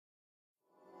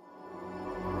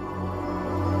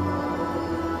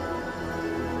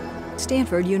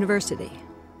Stanford University.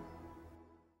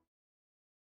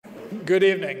 Good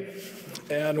evening,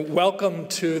 and welcome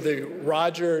to the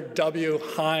Roger W.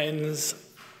 Heyns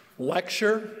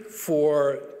Lecture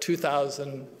for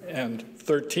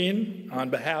 2013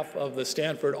 on behalf of the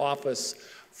Stanford Office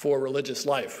for Religious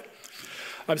Life.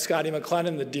 I'm Scotty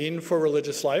McLennan, the Dean for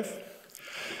Religious Life,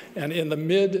 and in the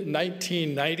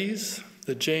mid-1990s,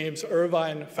 the James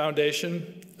Irvine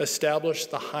Foundation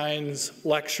established the Heyns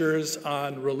Lectures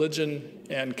on Religion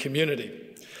and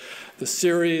Community. The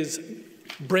series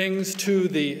brings to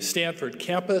the Stanford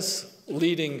campus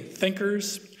leading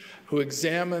thinkers who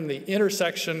examine the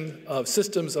intersection of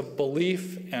systems of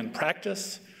belief and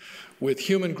practice with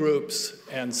human groups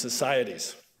and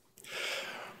societies.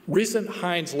 Recent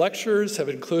Heyns Lectures have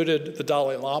included the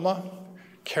Dalai Lama,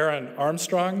 Karen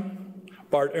Armstrong,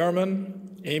 Bart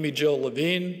Ehrman, Amy Jill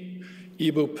Levine,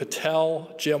 Eboo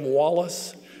Patel, Jim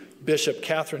Wallace, Bishop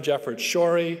Catherine Jefferts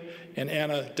Schori, and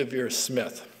Anna DeVere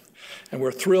Smith. And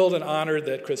we're thrilled and honored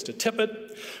that Krista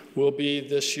Tippett will be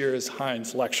this year's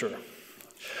Heyns Lecturer.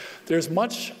 There's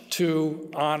much to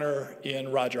honor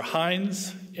in Roger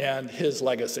Heyns and his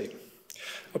legacy.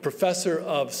 A professor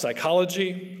of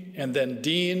psychology, and then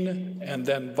dean, and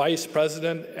then vice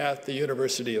president at the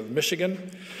University of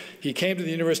Michigan. He came to the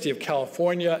University of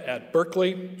California at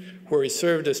Berkeley, where he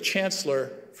served as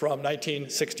chancellor from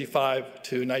 1965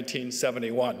 to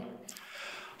 1971.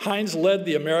 Heyns led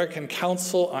the American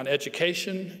Council on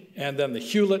Education and then the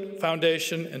Hewlett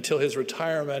Foundation until his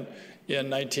retirement in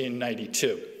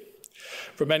 1992.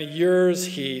 For many years,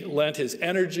 he lent his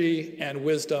energy and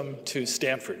wisdom to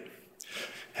Stanford,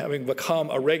 having become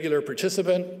a regular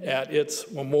participant at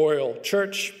its Memorial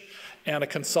Church and a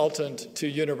consultant to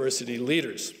university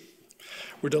leaders.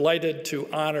 We're delighted to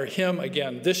honor him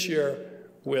again this year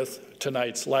with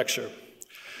tonight's lecture.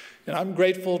 And I'm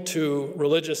grateful to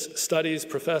Religious Studies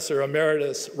Professor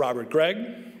Emeritus Robert Gregg,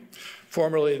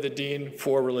 formerly the Dean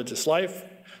for Religious Life,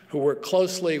 who worked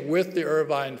closely with the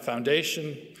Irvine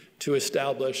Foundation to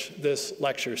establish this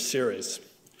lecture series.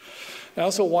 I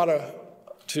also want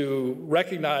to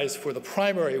recognize for the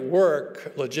primary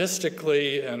work,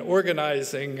 logistically and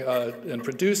organizing and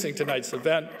producing tonight's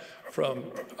event from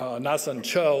Nasan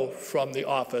Cho from the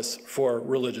Office for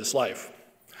Religious Life.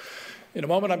 In a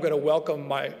moment, I'm going to welcome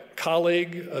my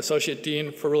colleague, Associate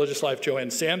Dean for Religious Life, Joanne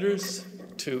Sanders,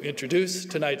 to introduce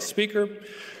tonight's speaker.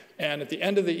 And at the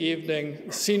end of the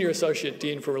evening, Senior Associate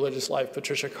Dean for Religious Life,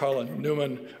 Patricia Carlin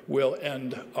Newman, will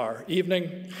end our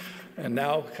evening. And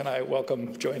now, can I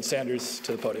welcome Joanne Sanders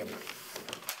to the podium.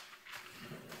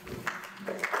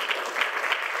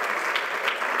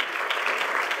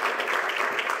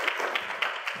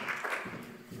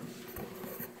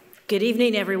 Good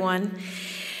evening, everyone.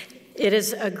 It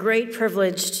is a great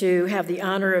privilege to have the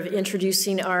honor of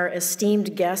introducing our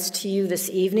esteemed guest to you this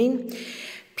evening.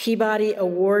 Peabody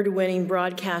Award-winning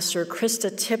broadcaster Krista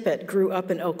Tippett grew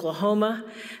up in Oklahoma,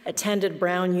 attended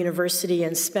Brown University,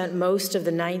 and spent most of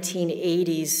the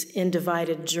 1980s in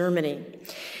divided Germany.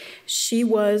 She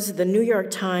was the New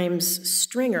York Times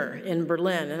stringer in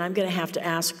Berlin, and I'm going to have to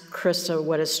ask Krista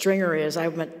what a stringer is.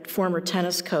 I'm a former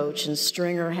tennis coach, and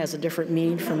stringer has a different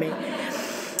meaning for me.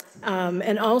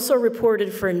 And also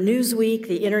reported for Newsweek,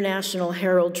 the International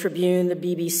Herald Tribune, the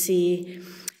BBC,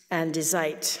 and Die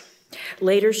Zeit.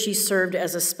 Later, she served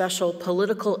as a special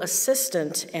political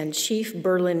assistant and chief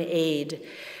Berlin aide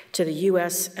to the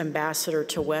U.S. ambassador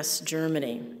to West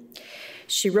Germany.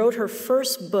 She wrote her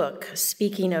first book,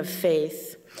 Speaking of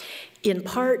Faith, in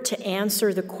part to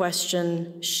answer the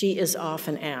question she is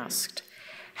often asked,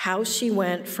 how she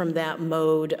went from that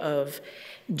mode of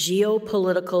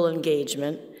geopolitical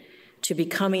engagement to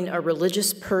becoming a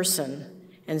religious person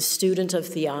and student of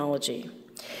theology.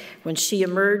 When she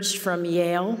emerged from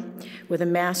Yale with a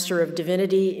Master of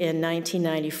Divinity in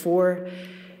 1994,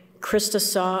 Krista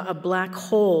saw a black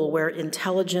hole where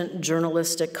intelligent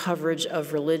journalistic coverage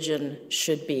of religion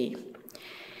should be.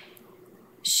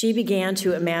 She began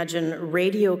to imagine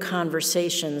radio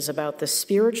conversations about the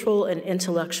spiritual and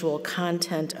intellectual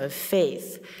content of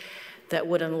faith that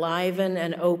would enliven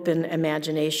and open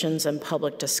imaginations and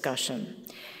public discussion.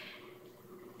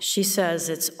 She says,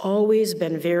 it's always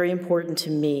been very important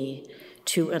to me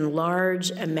to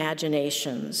enlarge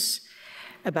imaginations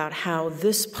about how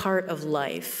this part of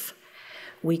life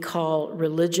we call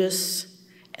religious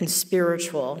and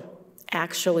spiritual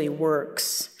actually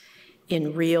works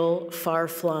in real,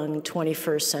 far-flung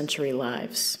 21st century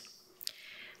lives.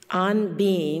 On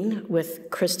Being with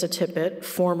Krista Tippett,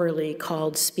 formerly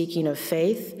called Speaking of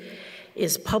Faith,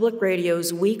 is public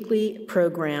radio's weekly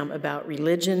program about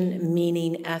religion,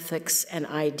 meaning, ethics, and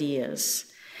ideas.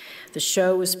 The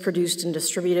show is produced and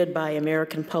distributed by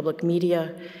American Public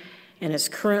Media and is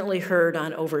currently heard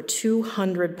on over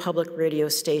 200 public radio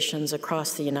stations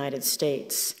across the United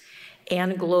States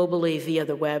and globally via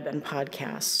the web and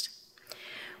podcast.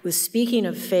 With Speaking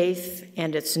of Faith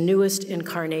and its newest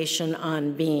incarnation,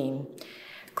 On Being,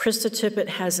 Krista Tippett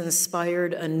has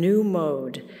inspired a new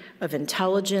mode of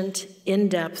intelligent,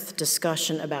 in-depth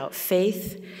discussion about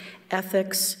faith,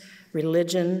 ethics,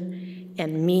 religion,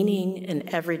 and meaning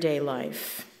in everyday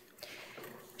life.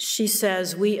 She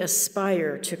says we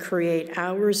aspire to create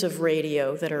hours of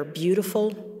radio that are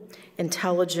beautiful,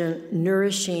 intelligent,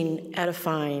 nourishing,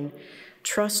 edifying,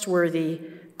 trustworthy,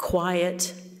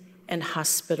 quiet, and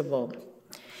hospitable.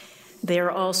 They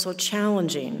are also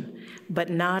challenging, but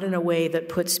not in a way that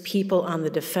puts people on the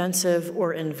defensive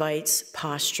or invites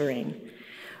posturing.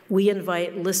 We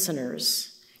invite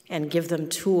listeners and give them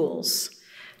tools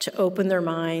to open their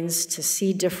minds, to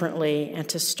see differently, and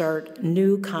to start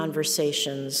new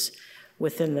conversations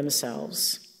within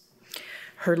themselves.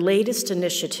 Her latest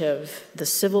initiative, the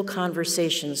Civil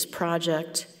Conversations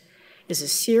Project, is a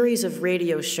series of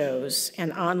radio shows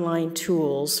and online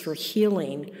tools for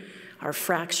healing our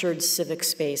fractured civic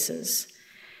spaces.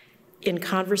 In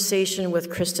conversation with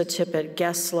Krista Tippett,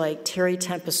 guests like Terry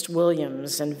Tempest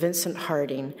Williams and Vincent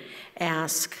Harding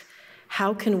ask,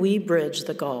 how can we bridge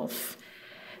the gulf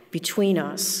between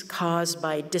us caused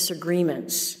by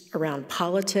disagreements around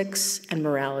politics and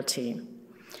morality?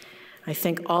 I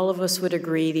think all of us would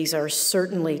agree these are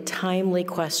certainly timely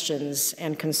questions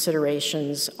and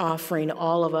considerations, offering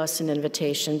all of us an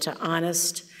invitation to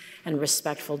honest and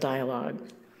respectful dialogue.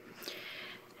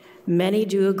 Many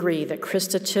do agree that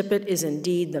Krista Tippett is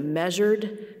indeed the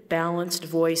measured, balanced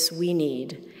voice we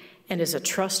need and is a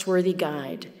trustworthy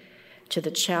guide to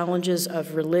the challenges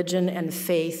of religion and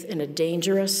faith in a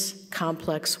dangerous,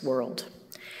 complex world.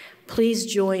 Please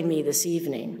join me this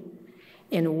evening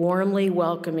in warmly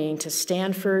welcoming to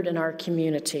Stanford and our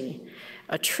community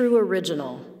a true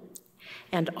original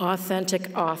and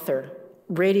authentic author,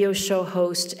 radio show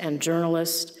host, and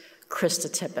journalist, Krista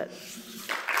Tippett.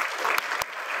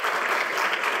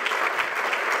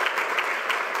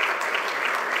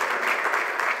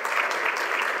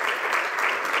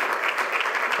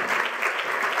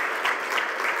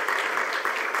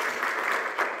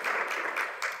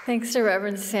 Thanks to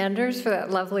Reverend Sanders for that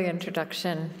lovely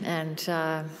introduction, and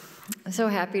I'm so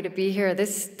happy to be here.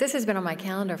 This has been on my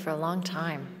calendar for a long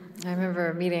time. I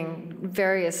remember meeting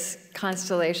various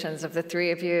constellations of the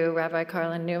three of you, Rabbi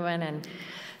Carlin Newman and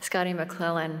Scotty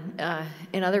McClellan,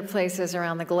 in other places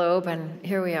around the globe, and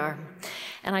here we are.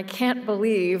 And I can't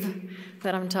believe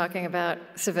that I'm talking about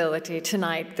civility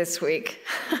tonight, this week.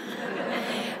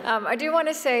 I do want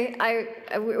to say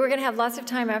we're going to have lots of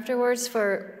time afterwards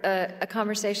for a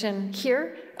conversation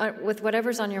here with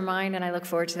whatever's on your mind, and I look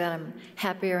forward to that. I'm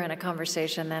happier in a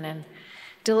conversation than in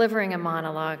delivering a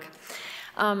monologue.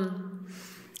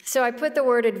 So I put the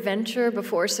word adventure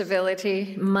before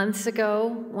civility months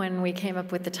ago when we came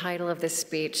up with the title of this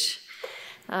speech,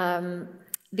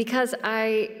 because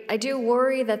I do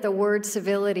worry that the word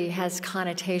civility has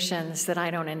connotations that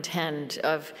I don't intend,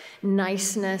 of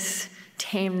niceness,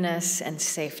 tameness, and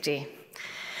safety.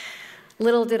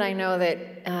 Little did I know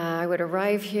that I would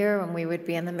arrive here and we would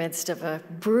be in the midst of a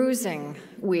bruising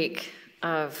week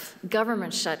of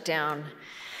government shutdown,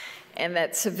 and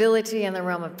that civility in the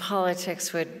realm of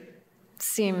politics would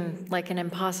seem like an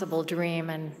impossible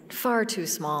dream and far too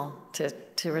small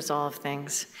to resolve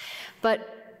things.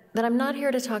 But that I'm not here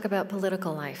to talk about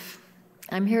political life.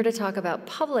 I'm here to talk about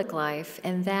public life,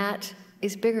 and that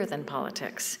is bigger than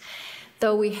politics.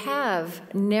 Though we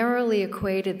have narrowly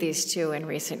equated these two in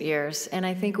recent years, and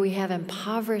I think we have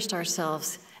impoverished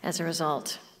ourselves as a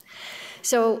result.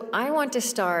 So I want to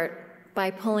start by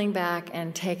pulling back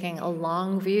and taking a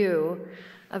long view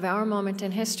of our moment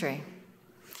in history.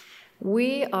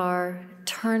 We are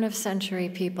turn-of-century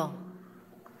people.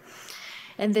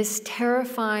 And this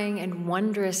terrifying and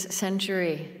wondrous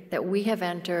century that we have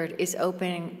entered is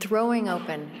throwing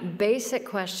open basic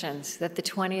questions that the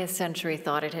 20th century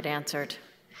thought it had answered.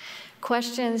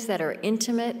 Questions that are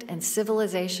intimate and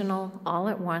civilizational all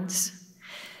at once.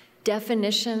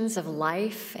 Definitions of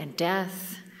life and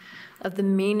death, of the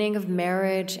meaning of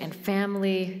marriage and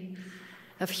family,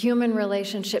 of human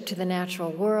relationship to the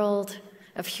natural world,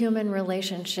 of human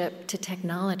relationship to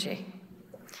technology.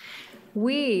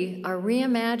 We are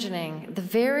reimagining the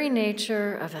very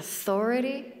nature of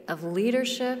authority, of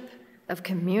leadership, of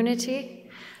community,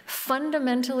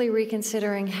 fundamentally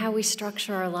reconsidering how we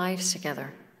structure our lives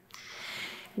together.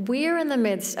 We are in the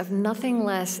midst of nothing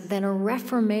less than a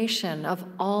reformation of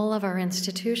all of our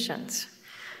institutions,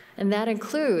 And that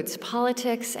includes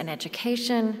politics and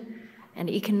education and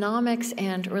economics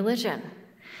and religion.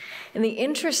 And the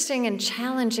interesting and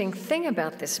challenging thing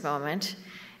about this moment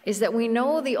is that we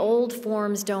know the old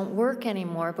forms don't work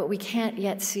anymore, but we can't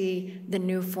yet see the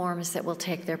new forms that will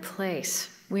take their place.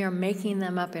 We are making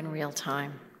them up in real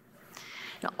time.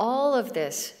 Now, all of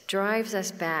this drives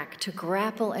us back to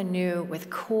grapple anew with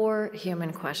core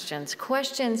human questions,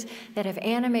 questions that have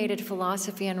animated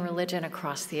philosophy and religion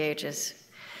across the ages.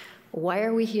 Why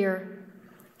are we here?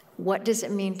 What does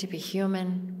it mean to be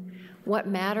human? What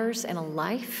matters in a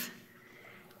life?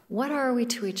 What are we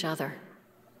to each other?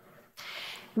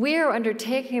 We are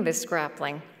undertaking this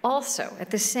grappling also at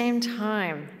the same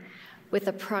time with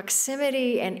a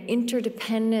proximity and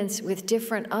interdependence with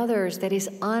different others that is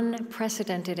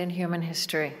unprecedented in human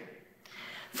history.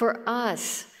 For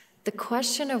us, the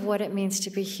question of what it means to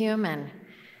be human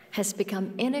has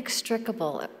become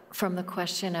inextricable from the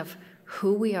question of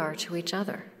who we are to each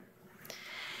other.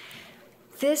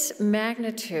 This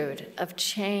magnitude of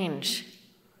change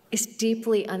is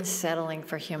deeply unsettling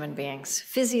for human beings,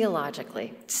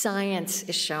 physiologically. Science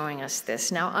is showing us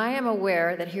this. Now, I am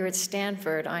aware that here at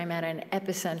Stanford, I'm at an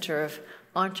epicenter of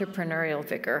entrepreneurial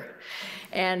vigor.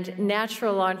 And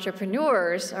natural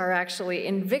entrepreneurs are actually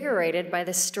invigorated by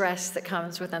the stress that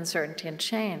comes with uncertainty and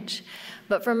change.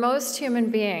 But for most human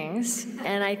beings,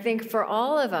 and I think for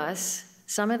all of us,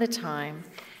 some of the time,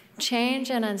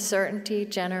 change and uncertainty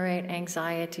generate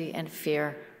anxiety and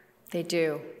fear. They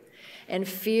do. And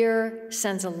fear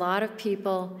sends a lot of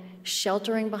people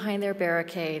sheltering behind their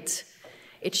barricades.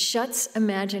 It shuts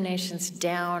imaginations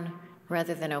down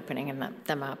rather than opening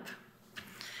them up.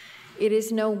 It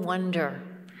is no wonder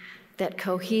that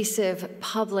cohesive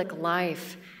public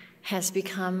life has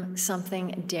become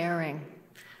something daring,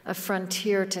 a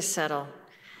frontier to settle,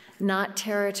 not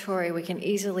territory we can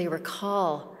easily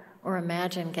recall or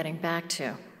imagine getting back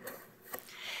to.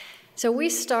 So we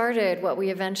started what we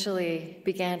eventually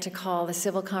began to call the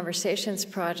Civil Conversations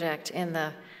Project in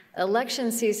the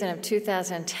election season of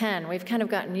 2010. We've kind of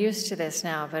gotten used to this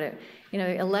now, but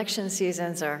election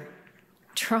seasons are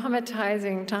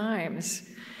traumatizing times.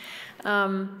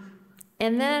 And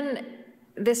then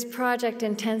this project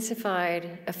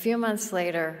intensified a few months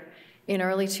later in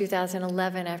early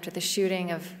 2011 after the shooting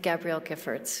of Gabrielle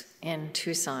Giffords in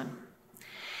Tucson.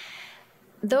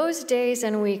 Those days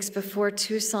and weeks before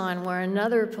Tucson were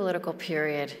another political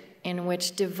period in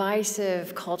which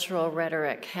divisive cultural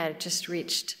rhetoric had just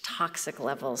reached toxic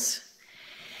levels.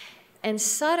 And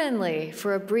suddenly,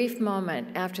 for a brief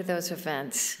moment after those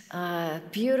events,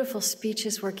 beautiful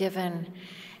speeches were given,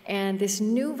 and this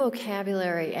new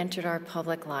vocabulary entered our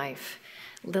public life.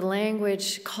 The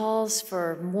language calls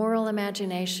for moral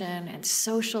imagination and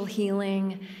social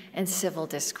healing and civil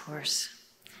discourse.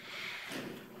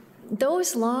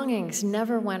 Those longings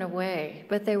never went away,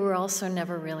 but they were also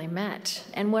never really met.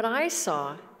 And what I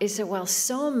saw is that while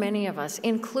so many of us,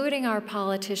 including our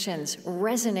politicians,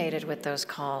 resonated with those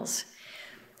calls,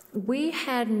 we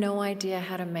had no idea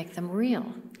how to make them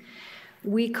real.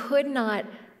 We could not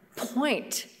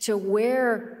point to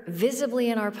where visibly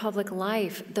in our public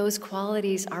life those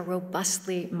qualities are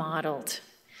robustly modeled.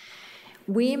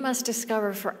 We must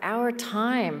discover for our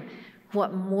time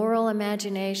what moral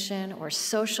imagination or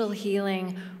social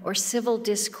healing or civil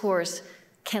discourse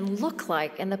can look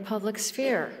like in the public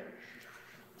sphere.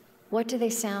 What do they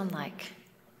sound like?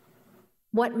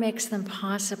 What makes them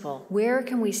possible? Where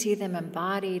can we see them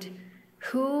embodied?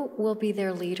 Who will be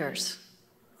their leaders?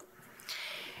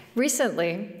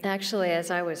 Recently, actually, as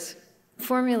I was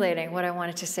formulating what I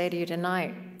wanted to say to you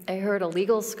tonight, I heard a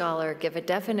legal scholar give a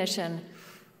definition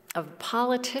of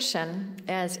politician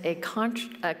as a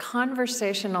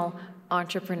conversational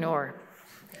entrepreneur.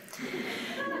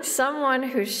 Someone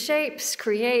who shapes,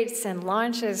 creates, and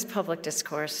launches public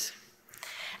discourse.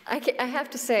 I have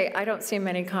to say, I don't see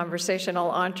many conversational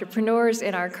entrepreneurs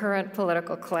in our current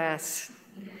political class.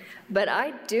 But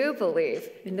I do believe,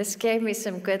 and this gave me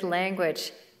some good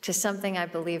language to something I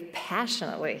believe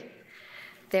passionately,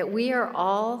 that we are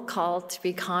all called to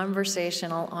be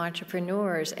conversational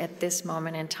entrepreneurs at this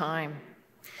moment in time,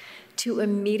 to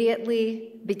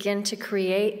immediately begin to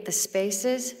create the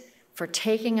spaces for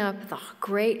taking up the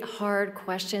great, hard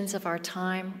questions of our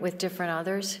time with different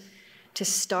others, to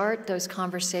start those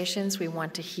conversations we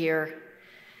want to hear,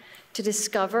 to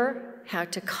discover how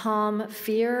to calm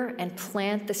fear and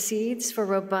plant the seeds for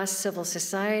robust civil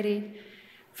society,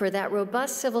 for that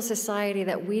robust civil society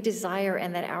that we desire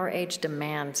and that our age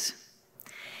demands.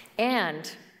 And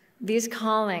these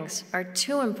callings are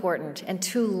too important and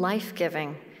too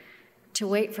life-giving to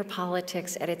wait for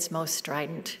politics at its most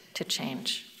strident to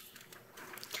change.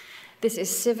 This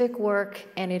is civic work,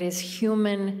 and it is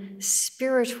human,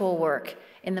 spiritual work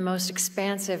in the most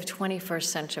expansive 21st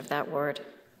sense of that word.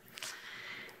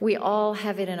 We all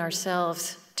have it in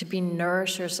ourselves to be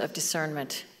nourishers of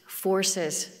discernment,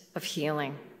 forces of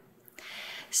healing.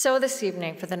 So this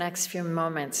evening, for the next few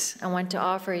moments, I want to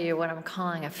offer you what I'm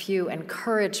calling a few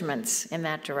encouragements in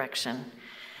that direction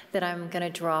that I'm going to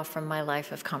draw from my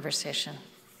life of conversation.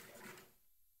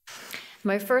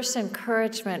 My first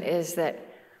encouragement is that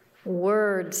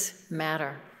words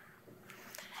matter.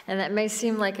 And that may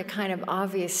seem like a kind of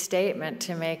obvious statement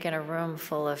to make in a room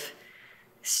full of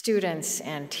students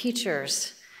and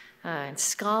teachers and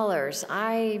scholars.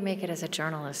 I make it as a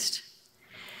journalist.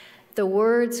 The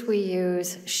words we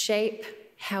use shape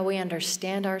how we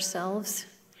understand ourselves,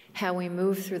 how we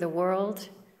move through the world,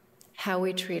 how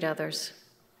we treat others.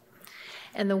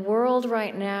 And the world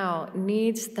right now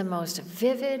needs the most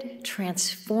vivid,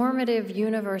 transformative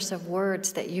universe of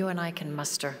words that you and I can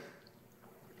muster.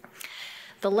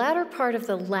 The latter part of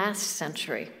the last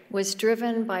century was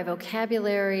driven by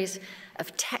vocabularies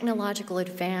of technological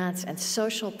advance and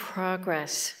social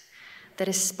progress that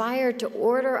aspired to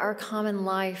order our common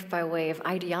life by way of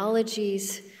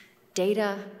ideologies,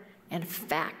 data, and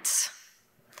facts.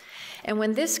 And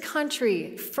when this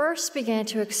country first began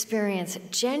to experience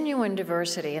genuine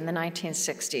diversity in the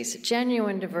 1960s,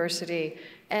 genuine diversity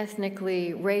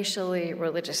ethnically, racially,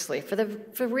 religiously,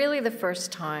 for really the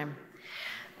first time,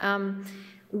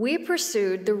 we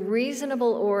pursued the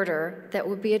reasonable order that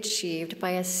would be achieved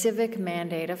by a civic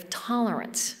mandate of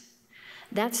tolerance.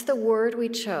 That's the word we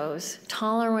chose.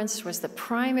 Tolerance was the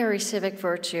primary civic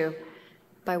virtue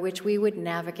by which we would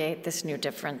navigate this new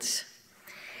difference.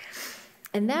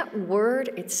 And that word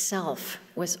itself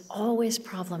was always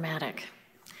problematic.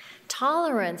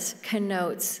 Tolerance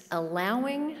connotes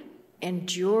allowing,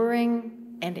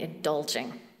 enduring, and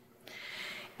indulging.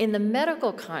 In the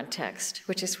medical context,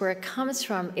 which is where it comes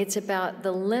from, it's about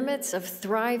the limits of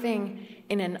thriving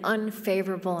in an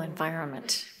unfavorable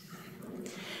environment.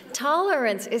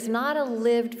 Tolerance is not a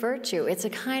lived virtue. It's a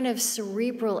kind of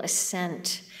cerebral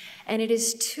assent, and it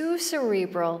is too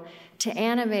cerebral to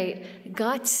animate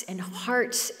guts and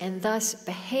hearts and thus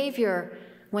behavior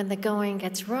when the going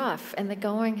gets rough, and the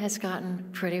going has gotten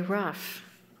pretty rough.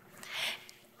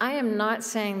 I am not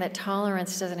saying that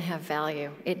tolerance doesn't have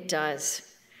value. It does.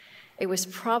 It was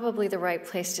probably the right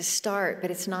place to start,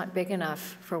 but it's not big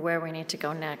enough for where we need to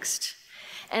go next.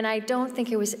 And I don't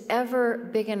think it was ever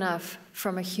big enough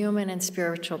from a human and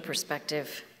spiritual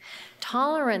perspective.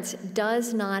 Tolerance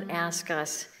does not ask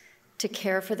us to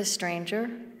care for the stranger.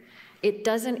 It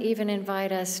doesn't even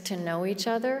invite us to know each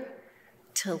other,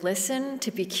 to listen,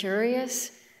 to be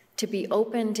curious, to be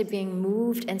open to being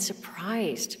moved and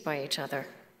surprised by each other.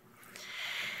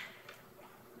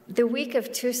 The week of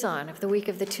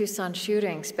the Tucson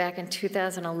shootings back in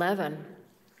 2011,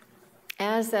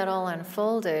 as that all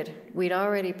unfolded, we'd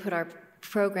already put our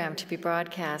program to be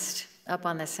broadcast up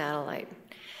on the satellite.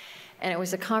 And it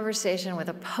was a conversation with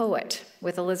a poet,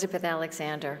 with Elizabeth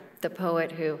Alexander, the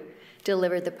poet who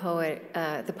delivered the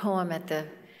poem at the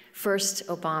first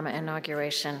Obama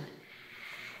inauguration.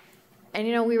 And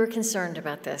you know, we were concerned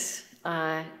about this,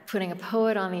 putting a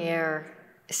poet on the air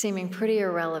seeming pretty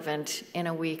irrelevant in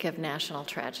a week of national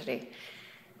tragedy.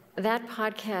 That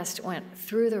podcast went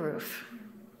through the roof.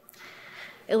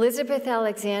 Elizabeth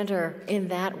Alexander, in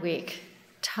that week,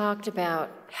 talked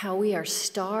about how we are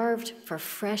starved for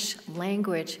fresh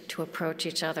language to approach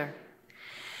each other.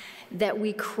 That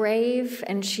we crave,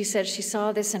 and she said she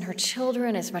saw this in her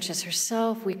children as much as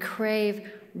herself, we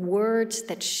crave words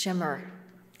that shimmer,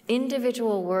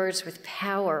 individual words with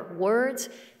power, words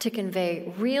to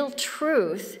convey real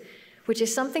truth, which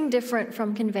is something different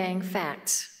from conveying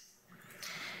facts.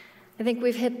 I think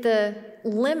we've hit the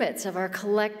limits of our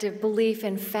collective belief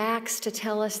in facts to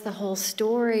tell us the whole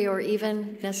story or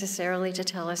even necessarily to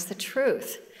tell us the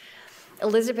truth.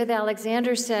 Elizabeth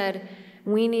Alexander said,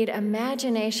 we need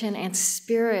imagination and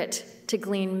spirit to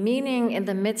glean meaning in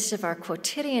the midst of our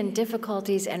quotidian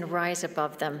difficulties and rise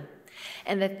above them.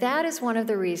 And that is one of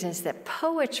the reasons that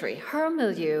poetry, her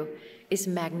milieu, is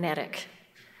magnetic.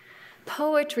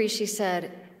 Poetry, she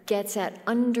said, gets at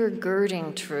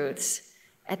undergirding truths,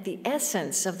 at the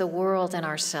essence of the world and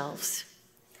ourselves.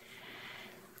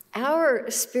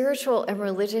 Our spiritual and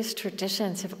religious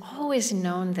traditions have always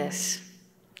known this.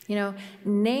 You know,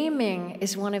 naming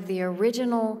is one of the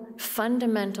original,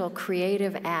 fundamental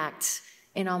creative acts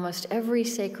in almost every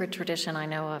sacred tradition I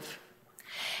know of.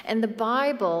 And the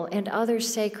Bible and other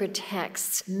sacred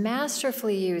texts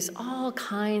masterfully use all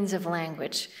kinds of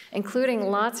language, including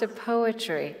lots of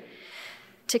poetry,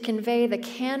 to convey the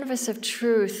canvas of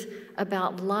truth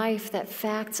about life that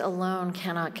facts alone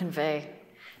cannot convey,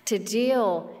 to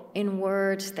deal in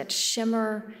words that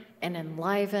shimmer and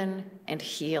enliven and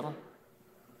heal.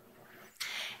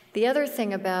 The other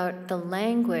thing about the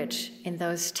language in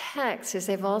those texts is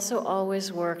they've also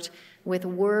always worked with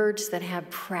words that have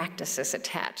practices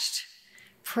attached,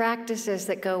 practices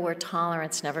that go where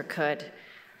tolerance never could.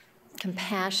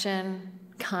 Compassion,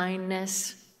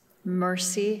 kindness,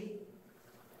 mercy,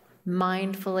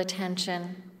 mindful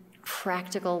attention,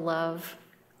 practical love,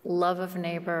 love of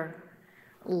neighbor,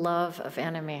 love of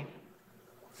enemy.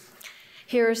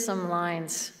 Here are some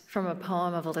lines from a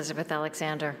poem of Elizabeth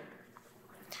Alexander.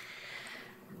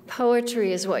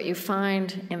 Poetry is what you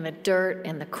find in the dirt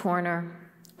in the corner,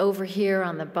 over here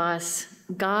on the bus,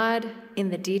 God in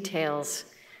the details,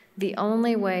 the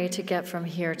only way to get from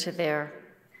here to there.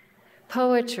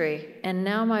 Poetry, and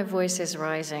now my voice is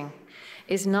rising,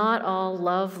 is not all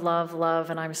love, love, love,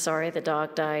 and I'm sorry the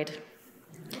dog died.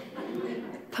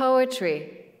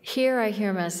 Poetry, here I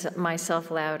hear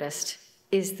myself loudest,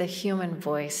 is the human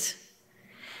voice.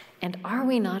 And are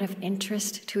we not of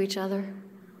interest to each other?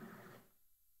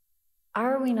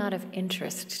 Are we not of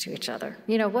interest to each other?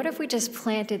 You know, what if we just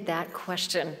planted that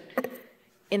question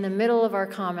in the middle of our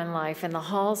common life, in the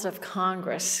halls of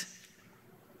Congress,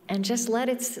 and just let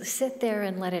it sit there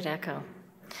and let it echo?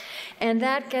 And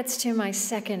that gets to my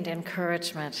second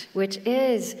encouragement, which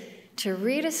is to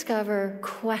rediscover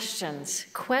questions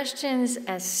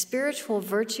as spiritual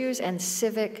virtues and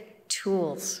civic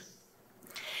tools.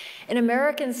 In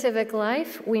American civic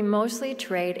life, we mostly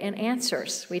trade in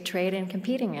answers. We trade in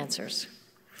competing answers.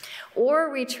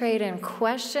 Or we trade in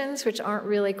questions, which aren't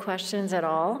really questions at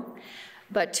all,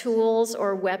 but tools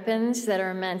or weapons that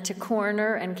are meant to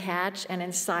corner and catch and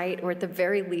incite, or at the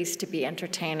very least, to be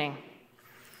entertaining.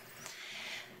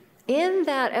 In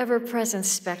that ever-present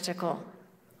spectacle,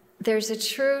 there's a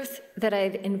truth that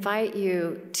I'd invite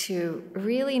you to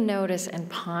really notice and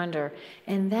ponder,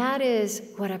 and that is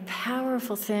what a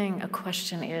powerful thing a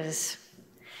question is.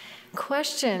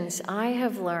 Questions, I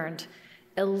have learned,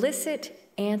 elicit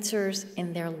answers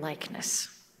in their likeness.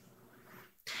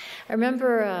 I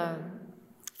remember a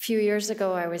few years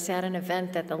ago, I was at an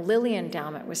event that the Lilly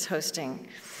Endowment was hosting.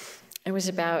 It was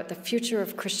about the future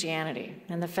of Christianity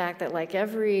and the fact that, like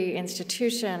every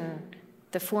institution,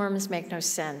 the forms make no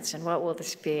sense, and what will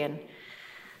this be? And I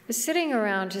was sitting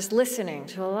around just listening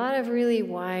to a lot of really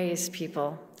wise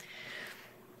people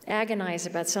agonize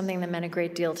about something that meant a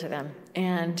great deal to them.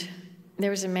 And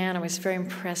there was a man I was very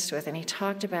impressed with, and he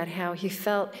talked about how he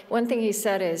felt. One thing he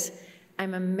said is,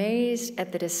 I'm amazed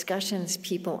at the discussions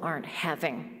people aren't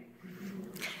having.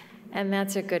 And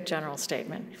that's a good general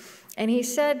statement. And he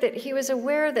said that he was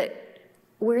aware that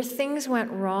where things went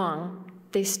wrong,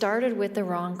 they started with the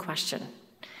wrong question.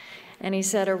 And he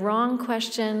said a wrong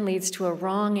question leads to a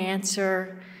wrong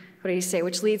answer, what did he say,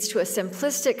 which leads to a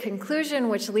simplistic conclusion,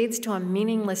 which leads to a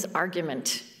meaningless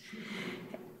argument.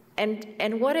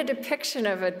 And what a depiction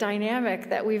of a dynamic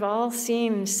that we've all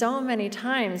seen so many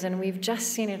times, and we've just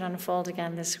seen it unfold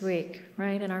again this week,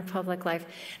 right, in our public life.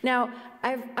 Now,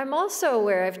 I'm also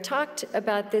aware, I've talked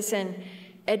about this in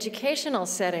educational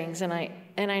settings, and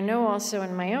I know also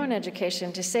in my own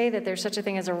education, to say that there's such a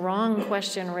thing as a wrong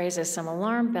question raises some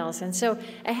alarm bells. And so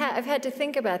I've had to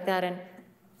think about that. And,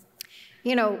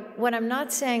 you know, what I'm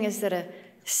not saying is that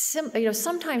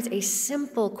sometimes a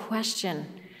simple question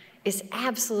is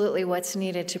absolutely what's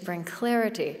needed to bring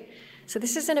clarity. So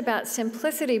this isn't about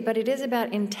simplicity, but it is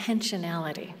about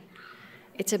intentionality.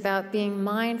 It's about being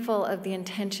mindful of the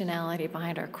intentionality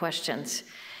behind our questions.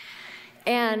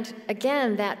 And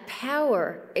again, that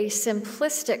power, a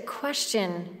simplistic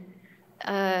question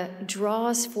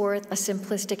draws forth a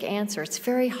simplistic answer. It's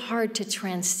very hard to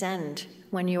transcend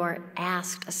when you are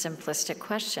asked a simplistic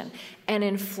question. An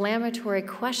inflammatory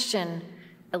question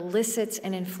elicits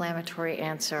an inflammatory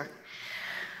answer.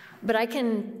 But I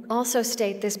can also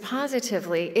state this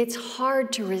positively. It's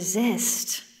hard to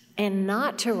resist and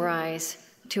not to rise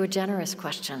to a generous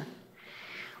question.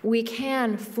 We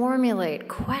can formulate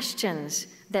questions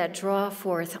that draw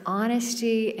forth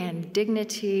honesty and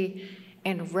dignity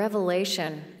and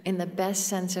revelation in the best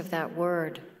sense of that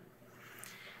word.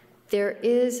 There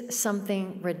is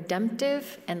something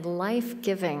redemptive and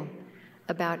life-giving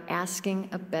about asking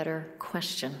a better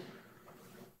question.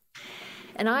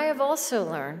 And I have also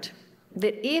learned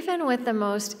that even with the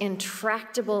most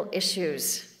intractable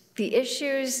issues, the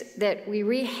issues that we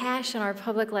rehash in our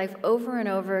public life over and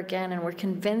over again, and we're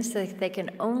convinced that they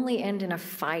can only end in a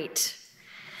fight,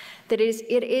 that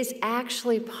it is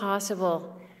actually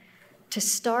possible to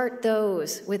start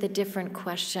those with a different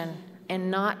question and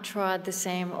not trod the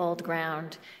same old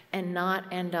ground and not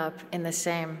end up in the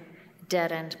same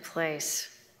dead-end place.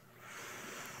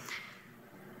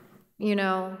 You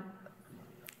know,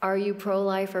 are you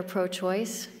pro-life or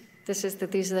pro-choice?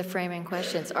 These are the framing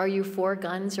questions. Are you for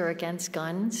guns or against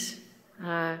guns?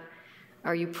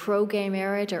 Are you pro-gay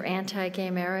marriage or anti-gay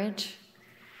marriage?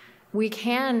 We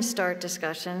can start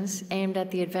discussions aimed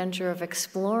at the adventure of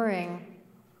exploring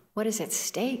what is at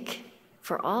stake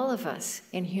for all of us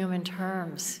in human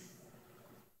terms.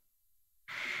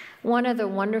 One of the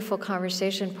wonderful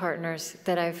conversation partners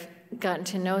that I've gotten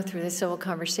to know through the Civil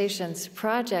Conversations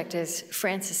Project is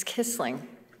Frances Kissling.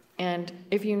 And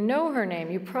if you know her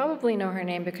name, you probably know her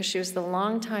name because she was the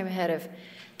longtime head of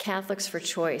Catholics for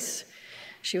Choice.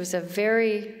 She was a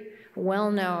very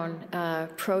well-known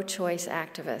pro-choice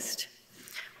activist.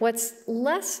 What's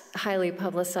less highly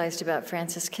publicized about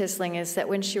Frances Kissling is that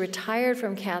when she retired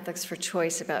from Catholics for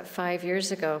Choice about 5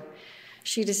 years ago,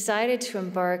 she decided to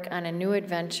embark on a new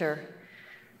adventure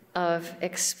of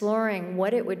exploring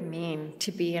what it would mean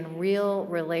to be in real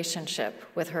relationship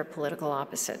with her political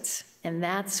opposites. And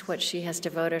that's what she has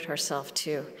devoted herself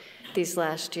to these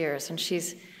last years. And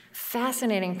she's a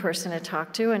fascinating person to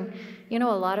talk to. And, you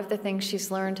know, a lot of the things she's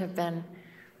learned have been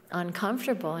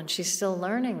uncomfortable, and she's still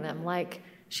learning them. Like,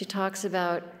 she talks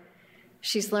about,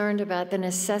 she's learned about the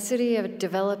necessity of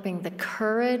developing the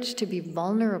courage to be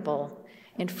vulnerable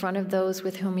in front of those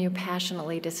with whom you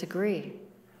passionately disagree.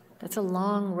 That's a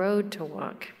long road to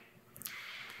walk.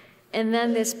 And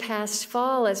then this past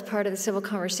fall, as part of the Civil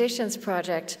Conversations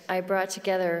Project, I brought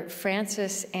together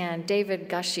Frances and David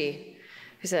Gushee,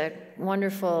 who's a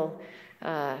wonderful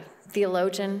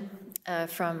theologian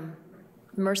from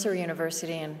Mercer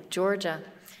University in Georgia.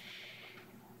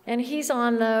 And he's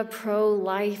on the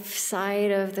pro-life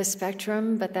side of the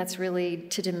spectrum, but that's really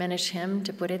to diminish him,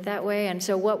 to put it that way. And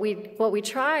so what we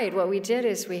did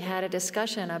is we had a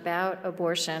discussion about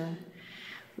abortion,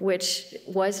 which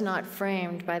was not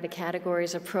framed by the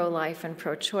categories of pro-life and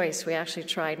pro-choice. We actually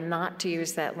tried not to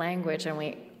use that language, and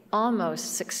we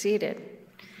almost succeeded.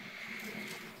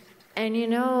 And you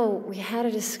know, we had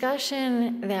a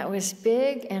discussion that was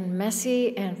big and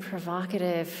messy and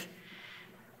provocative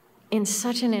in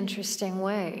such an interesting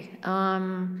way.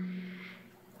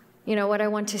 You know, what I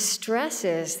want to stress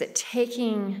is that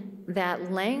taking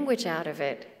that language out of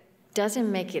it doesn't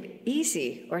make it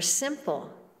easy or simple.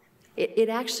 It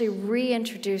actually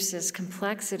reintroduces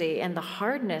complexity and the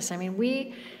hardness. I mean,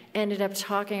 we ended up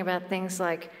talking about things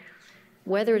like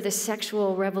whether the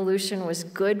sexual revolution was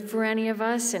good for any of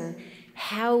us and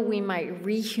how we might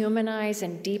rehumanize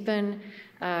and deepen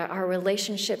our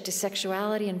relationship to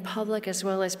sexuality in public as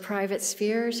well as private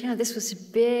spheres. You know, this was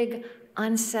big,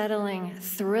 unsettling,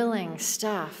 thrilling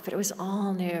stuff, but it was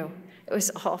all new. It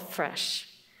was all fresh.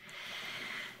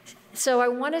 So I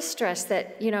want to stress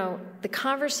that, you know, the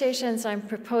conversations I'm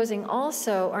proposing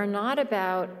also are not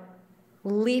about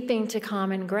leaping to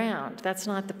common ground. That's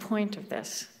not the point of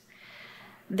this.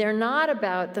 They're not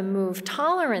about the move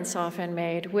tolerance often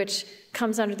made, which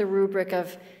comes under the rubric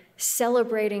of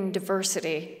celebrating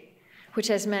diversity, which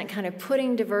has meant kind of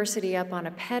putting diversity up on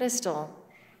a pedestal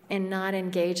and not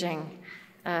engaging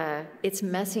its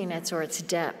messiness or its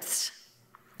depths.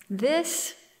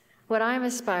 This, what I'm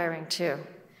aspiring to,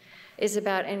 is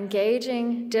about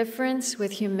engaging difference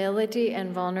with humility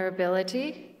and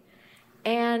vulnerability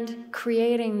and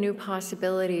creating new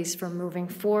possibilities for moving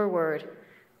forward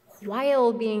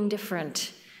while being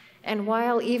different and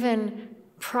while even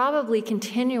probably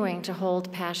continuing to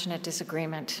hold passionate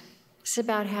disagreement. It's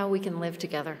about how we can live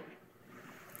together.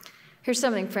 Here's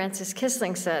something Frances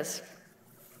Kissling says.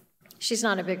 She's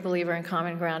not a big believer in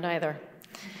common ground either.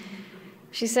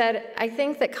 She said, "I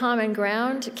think that common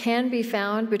ground can be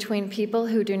found between people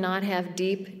who do not have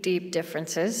deep, deep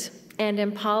differences. And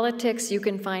in politics, you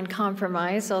can find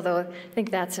compromise, although I think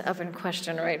that's up in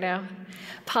question right now.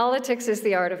 Politics is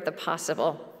the art of the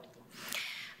possible.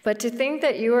 But to think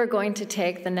that you are going to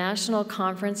take the National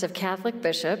Conference of Catholic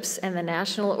Bishops and the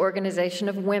National Organization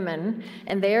of Women,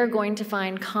 and they are going to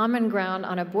find common ground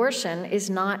on abortion is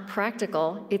not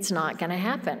practical. It's not going to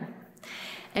happen."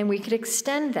 And we could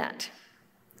extend that.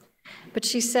 But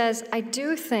she says, "I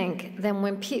do think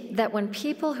that when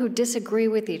people who disagree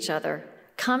with each other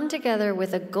come together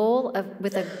with a goal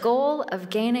of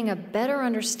gaining a better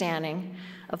understanding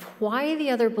of why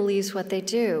the other believes what they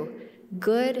do,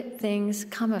 good things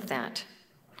come of that.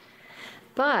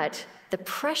 But the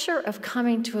pressure of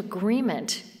coming to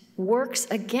agreement works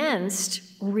against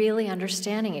really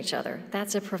understanding each other."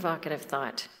 That's a provocative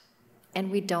thought.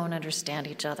 And we don't understand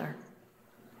each other.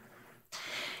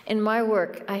 In my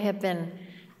work, I have been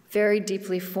very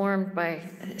deeply formed by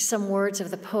some words of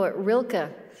the poet Rilke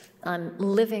on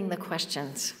living the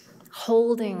questions,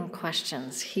 holding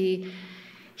questions. He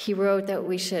wrote that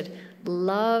we should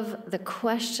love the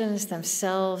questions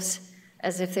themselves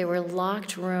as if they were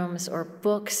locked rooms or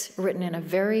books written in a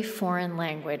very foreign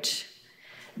language.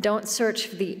 Don't search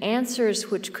for the answers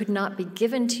which could not be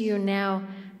given to you now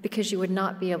because you would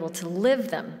not be able to live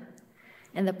them.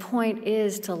 And the point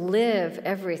is to live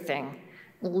everything.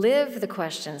 Live the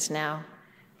questions now.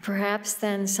 Perhaps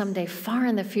then someday far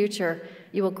in the future,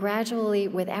 you will gradually,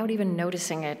 without even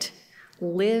noticing it,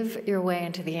 live your way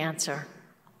into the answer.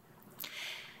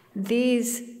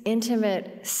 These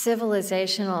intimate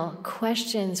civilizational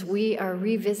questions we are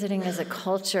revisiting as a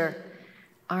culture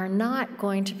are not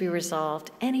going to be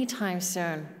resolved anytime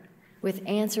soon with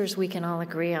answers we can all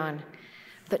agree on.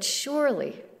 But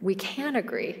surely we can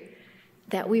agree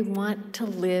that we want to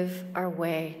live our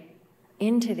way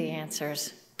into the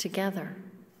answers together.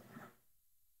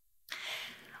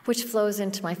 Which flows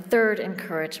into my third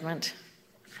encouragement,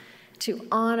 to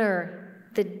honor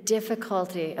the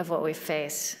difficulty of what we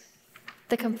face,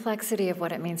 the complexity of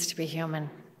what it means to be human,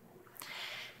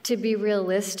 to be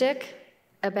realistic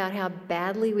about how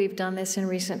badly we've done this in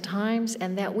recent times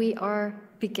and that we are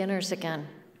beginners again,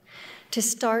 to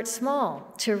start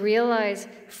small, to realize,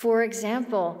 for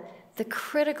example, the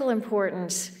critical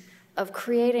importance of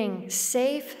creating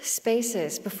safe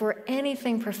spaces before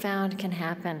anything profound can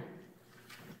happen.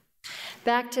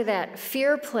 Back to that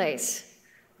fear place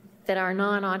that our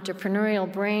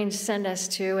non-entrepreneurial brains send us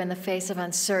to in the face of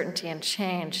uncertainty and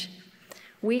change.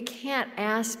 We can't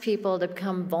ask people to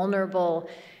become vulnerable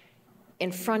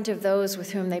in front of those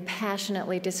with whom they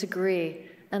passionately disagree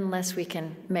unless we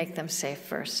can make them safe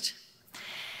first.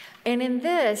 And in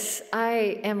this,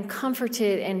 I am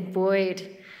comforted and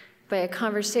buoyed by a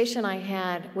conversation I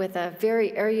had with a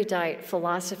very erudite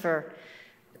philosopher,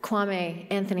 Kwame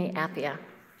Anthony Appiah.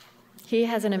 He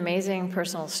has an amazing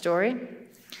personal story.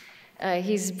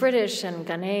 He's British and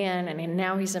Ghanaian, and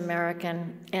now he's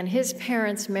American. And his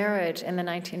parents' marriage in the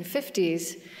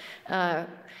 1950s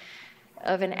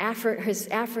of his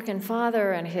African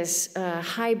father and his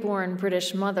high-born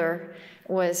British mother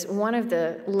was one of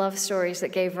the love stories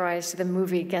that gave rise to the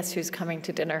movie Guess Who's Coming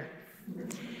to Dinner?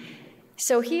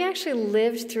 So he actually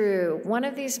lived through one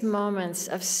of these moments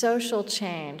of social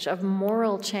change, of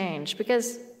moral change,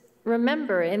 because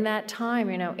remember, in that time,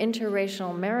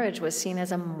 interracial marriage was seen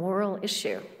as a moral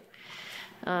issue,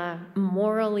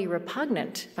 morally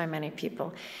repugnant by many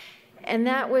people. And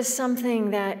that was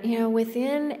something that,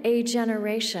 within a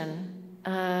generation,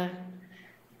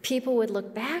 people would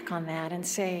look back on that and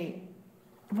say,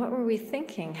 what were we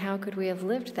thinking? How could we have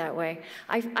lived that way?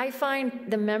 I find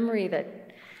the memory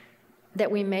that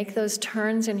we make those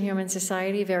turns in human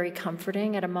society very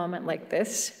comforting at a moment like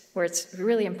this, where it's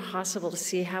really impossible to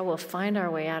see how we'll find our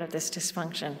way out of this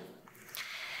dysfunction.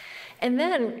 And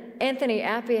then Anthony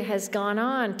Appiah has gone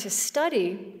on to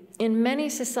study in many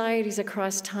societies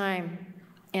across time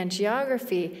and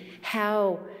geography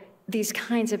how these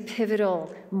kinds of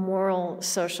pivotal moral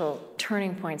social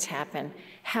turning points happen,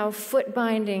 how foot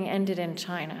binding ended in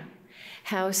China,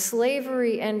 how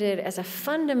slavery ended as a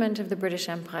fundament of the British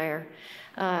Empire,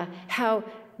 how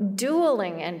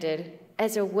dueling ended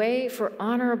as a way for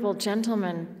honorable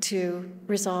gentlemen to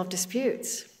resolve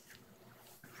disputes.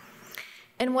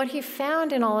 And what he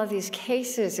found in all of these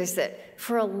cases is that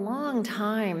for a long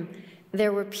time,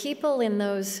 there were people in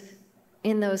those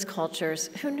cultures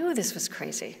who knew this was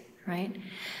crazy, right?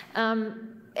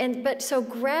 But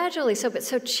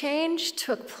change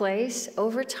took place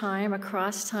over time,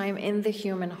 across time, in the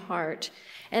human heart.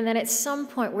 And then at some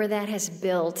point where that has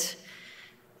built,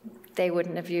 they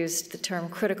wouldn't have used the term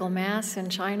critical mass in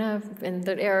China in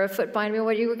the era of foot binding.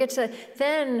 What you get to,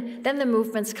 then the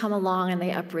movements come along and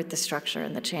they uproot the structure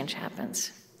and the change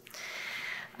happens.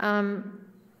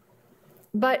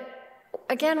 But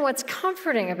again, what's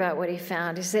comforting about what he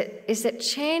found is that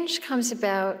change comes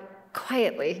about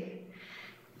quietly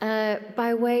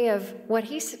by way of what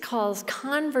he calls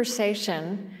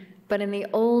conversation, but in the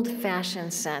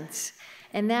old-fashioned sense.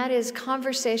 And that is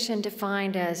conversation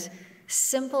defined as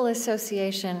simple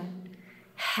association,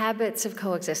 habits of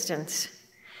coexistence,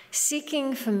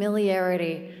 seeking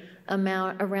familiarity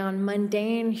around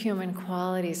mundane human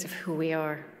qualities of who we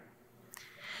are.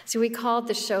 So we called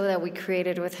the show that we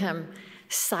created with him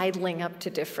sidling up to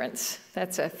difference.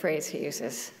 That's a phrase he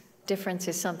uses. Difference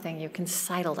is something you can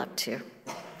sidle up to.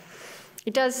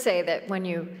 It does say that when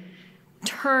you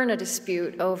turn a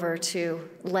dispute over to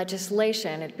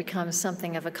legislation, it becomes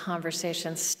something of a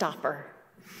conversation stopper.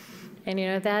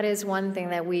 And that is one thing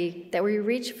that we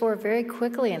reach for very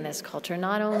quickly in this culture,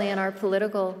 not only in our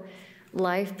political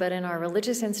life, but in our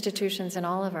religious institutions and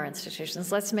all of our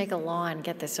institutions. Let's make a law and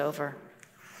get this over.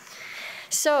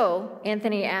 So,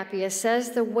 Anthony Appiah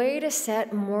says, the way to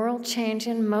set moral change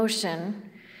in motion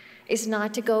is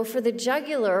not to go for the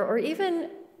jugular, or even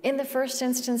in the first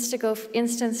instance to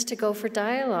go for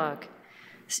dialogue,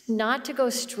 not to go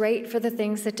straight for the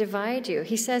things that divide you.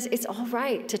 He says it's all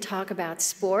right to talk about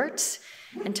sports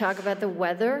and talk about the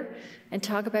weather and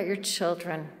talk about your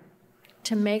children,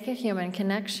 to make a human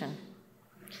connection.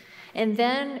 And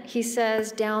then he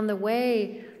says down the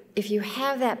way, if you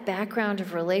have that background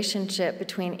of relationship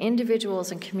between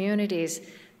individuals and communities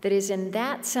that is in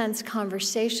that sense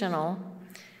conversational,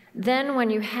 then when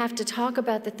you have to talk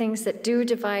about the things that do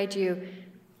divide you,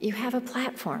 you have a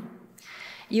platform.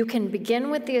 You can begin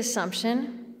with the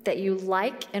assumption that you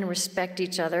like and respect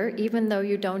each other, even though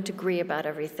you don't agree about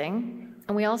everything.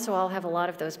 And we also all have a lot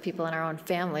of those people in our own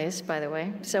families, by the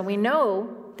way. So we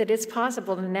know that it's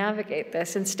possible to navigate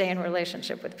this and stay in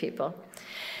relationship with people.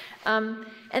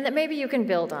 And that maybe you can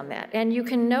build on that. And you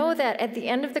can know that at the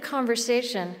end of the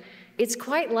conversation, it's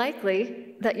quite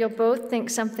likely that you'll both think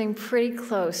something pretty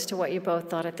close to what you both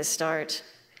thought at the start.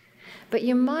 But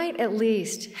you might at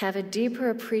least have a deeper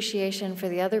appreciation for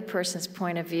the other person's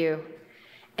point of view.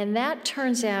 And that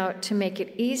turns out to make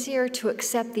it easier to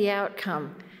accept the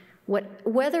outcome,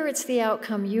 whether it's the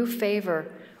outcome you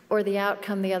favor or the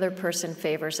outcome the other person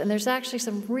favors. And there's actually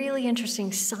some really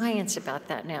interesting science about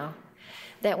that now,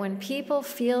 that when people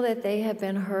feel that they have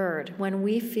been heard, when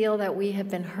we feel that we have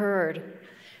been heard,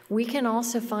 we can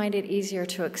also find it easier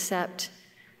to accept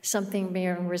something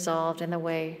being resolved in the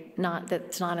way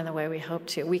that's not in the way we hope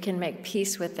to. We can make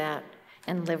peace with that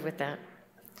and live with that.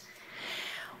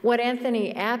 What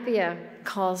Anthony Appiah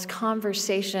calls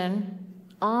conversation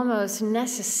almost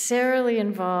necessarily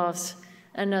involves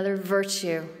another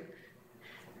virtue,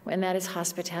 and that is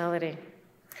hospitality.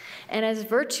 And as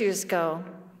virtues go,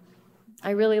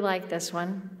 I really like this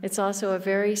one. It's also a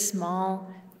very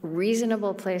small,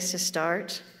 reasonable place to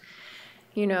start.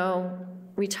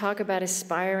 We talk about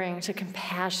aspiring to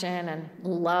compassion and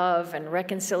love and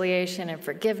reconciliation and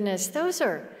forgiveness. Those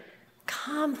are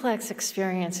complex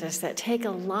experiences that take a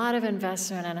lot of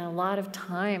investment and a lot of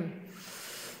time.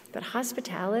 But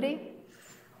hospitality,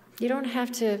 you don't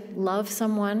have to love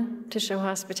someone to show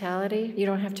hospitality. You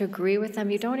don't have to agree with them.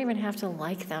 You don't even have to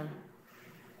like them.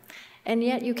 And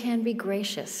yet you can be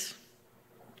gracious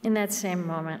in that same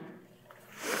moment.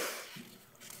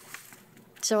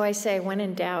 So I say, when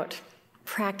in doubt,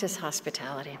 practice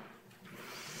hospitality.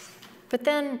 But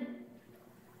then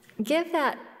give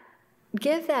that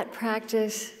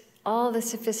practice all the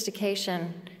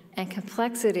sophistication and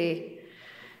complexity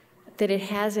that it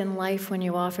has in life when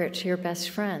you offer it to your best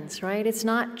friends, right? It's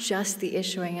not just the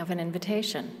issuing of an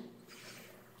invitation.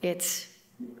 It's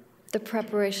the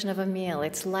preparation of a meal.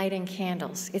 It's lighting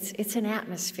candles. It's an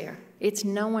atmosphere. It's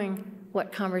knowing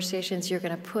what conversations you're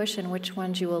going to push and which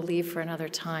ones you will leave for another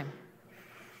time.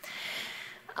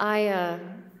 I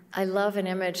love an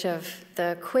image of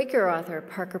the Quaker author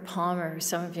Parker Palmer, who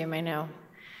some of you may know,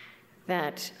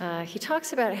 that he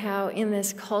talks about how in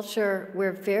this culture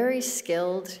we're very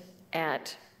skilled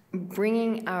at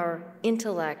bringing our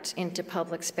intellect into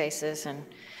public spaces and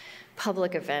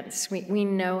public events. We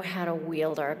know how to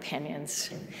wield our opinions.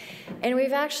 And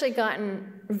we've actually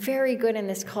gotten very good in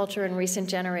this culture in recent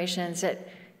generations at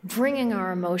bringing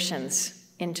our emotions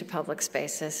into public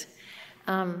spaces.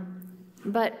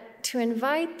 But to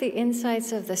invite the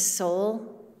insights of the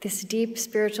soul, this deep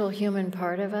spiritual human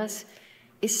part of us,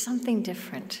 is something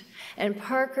different. And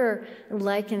Parker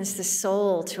likens the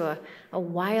soul to a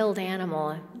wild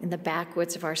animal in the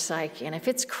backwoods of our psyche. And if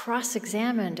it's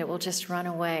cross-examined, it will just run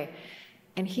away.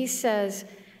 And he says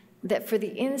that for the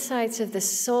insights of the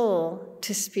soul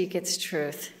to speak its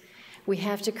truth, we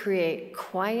have to create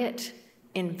quiet,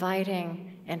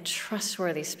 inviting, and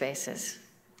trustworthy spaces.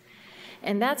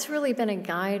 And that's really been a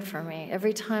guide for me.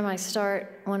 Every time I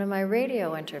start one of my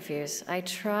radio interviews, I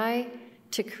try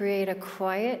to create a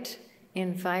quiet,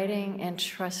 inviting, and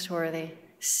trustworthy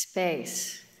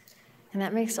space. And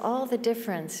that makes all the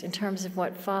difference in terms of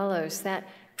what follows. That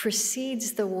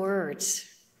precedes the words,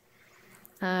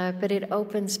 but it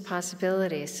opens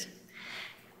possibilities.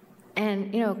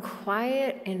 And,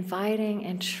 quiet, inviting,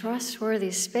 and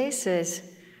trustworthy spaces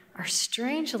are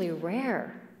strangely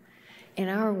rare in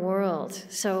our world.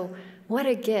 So what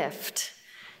a gift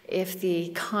if the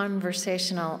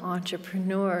conversational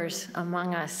entrepreneurs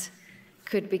among us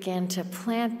could begin to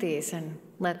plant these and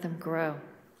let them grow.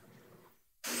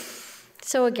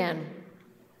 So again,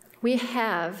 we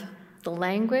have the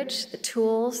language, the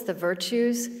tools, the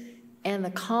virtues, and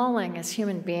the calling as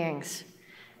human beings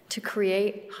to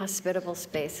create hospitable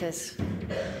spaces,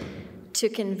 to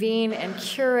convene and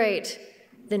curate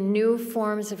the new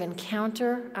forms of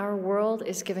encounter our world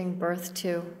is giving birth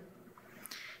to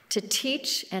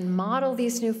teach and model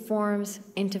these new forms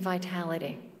into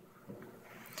vitality.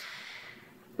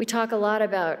 We talk a lot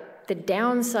about the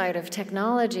downside of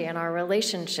technology in our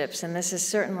relationships, and this is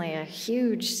certainly a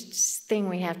huge thing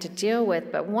we have to deal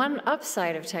with, but one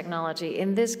upside of technology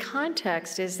in this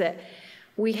context is that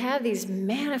we have these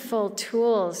manifold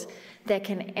tools that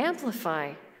can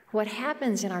amplify what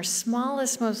happens in our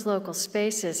smallest, most local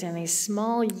spaces, in these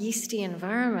small, yeasty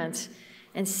environments,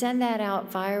 and send that out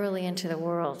virally into the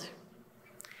world.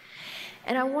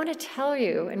 And I want to tell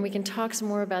you, and we can talk some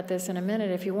more about this in a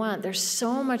minute if you want, there's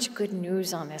so much good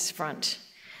news on this front.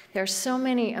 There are so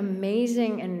many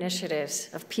amazing initiatives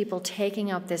of people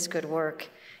taking up this good work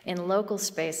in local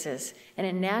spaces and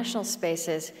in national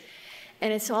spaces,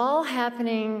 and it's all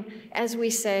happening, as we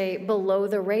say, below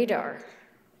the radar.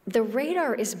 The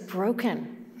radar is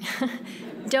broken.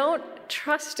 Don't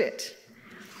trust it.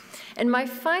 And my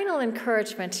final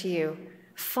encouragement to you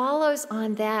follows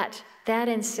on that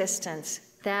insistence,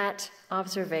 that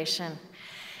observation.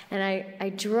 And I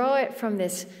draw it from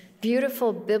this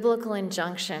beautiful biblical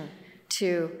injunction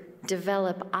to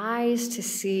develop eyes to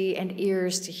see and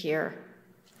ears to hear.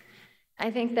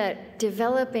 I think that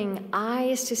developing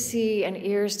eyes to see and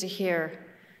ears to hear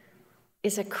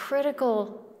is a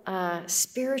critical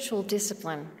spiritual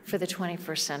discipline for the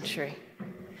 21st century.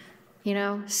 You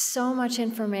know, so much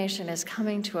information is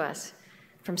coming to us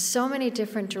from so many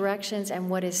different directions, and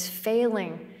what is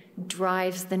failing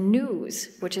drives the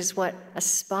news, which is what a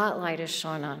spotlight is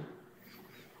shone on.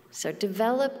 So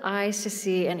develop eyes to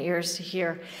see and ears to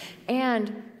hear.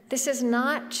 And this is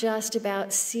not just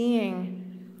about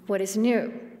seeing what is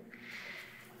new.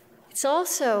 It's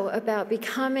also about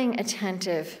becoming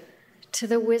attentive to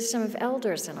the wisdom of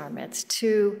elders in our midst,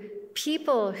 to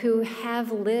people who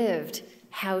have lived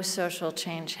how social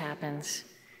change happens,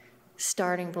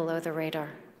 starting below the radar.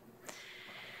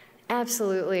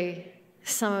 Absolutely,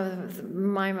 some of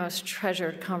my most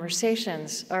treasured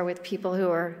conversations are with people who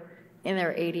are in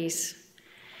their 80s.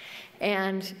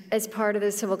 And as part of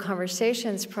the Civil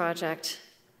Conversations Project,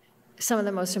 some of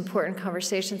the most important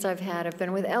conversations I've had have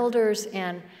been with elders,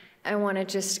 and I want to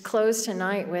just close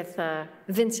tonight with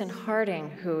Vincent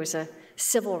Harding, who is a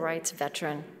civil rights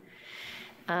veteran.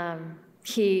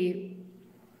 He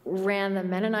ran the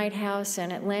Mennonite House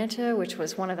in Atlanta, which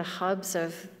was one of the hubs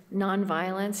of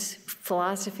nonviolence,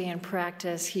 philosophy, and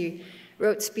practice. He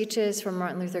wrote speeches for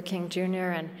Martin Luther King Jr.,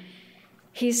 and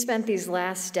he spent these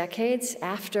last decades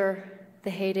after the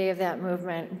heyday of that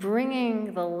movement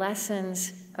bringing the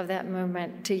lessons of that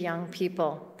movement to young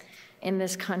people in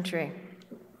this country.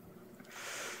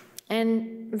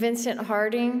 And Vincent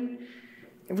Harding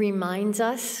reminds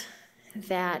us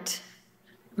that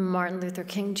Martin Luther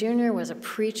King Jr. was a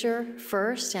preacher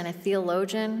first and a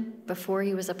theologian before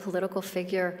he was a political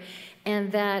figure,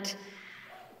 and that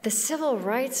the civil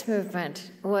rights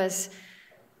movement was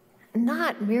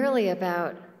not merely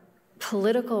about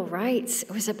political rights,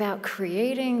 it was about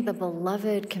creating the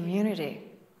beloved community.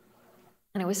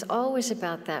 And it was always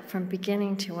about that from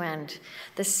beginning to end.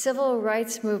 The civil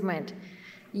rights movement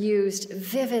used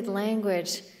vivid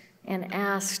language and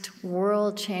asked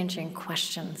world-changing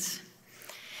questions.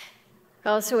 I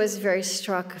also was very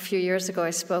struck a few years ago. I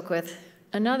spoke with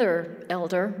another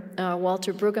elder,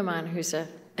 Walter Brueggemann, who's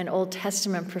an Old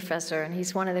Testament professor, and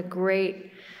he's one of the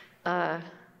great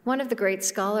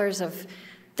scholars of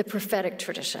the prophetic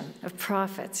tradition of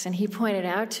prophets. And he pointed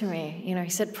out to me, he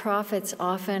said prophets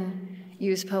often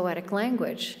use poetic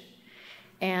language,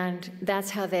 and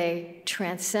that's how they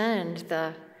transcend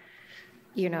the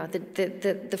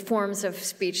forms of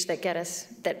speech that get us,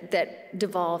 that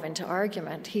devolve into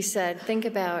argument. He said, think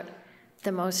about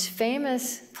the most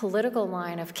famous political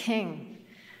line of King,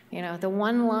 the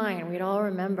one line we'd all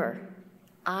remember,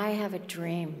 I have a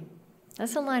dream.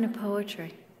 That's a line of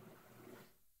poetry.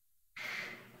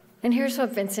 And here's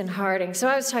what Vincent Harding, so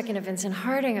I was talking to Vincent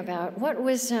Harding about what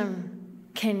wisdom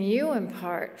can you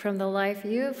impart from the life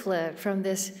you've lived, from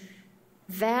this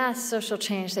vast social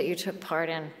change that you took part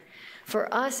in,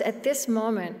 for us at this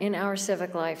moment in our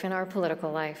civic life, in our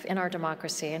political life, in our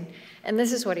democracy. And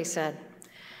this is what he said.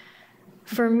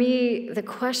 For me, the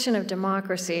question of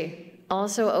democracy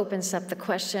also opens up the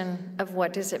question of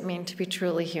what does it mean to be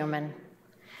truly human.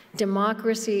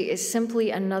 Democracy is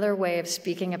simply another way of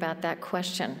speaking about that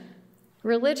question.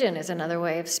 Religion is another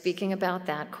way of speaking about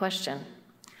that question.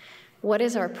 What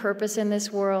is our purpose in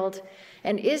this world?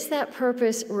 And is that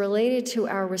purpose related to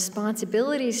our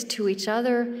responsibilities to each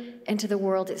other and to the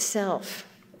world itself?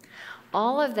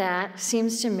 All of that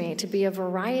seems to me to be a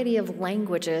variety of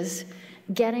languages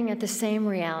getting at the same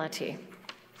reality.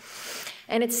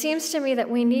 And it seems to me that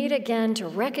we need, again, to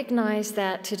recognize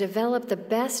that to develop the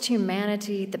best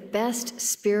humanity, the best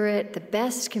spirit, the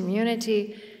best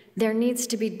community, there needs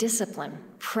to be discipline,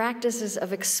 practices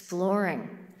of exploring.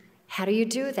 How do you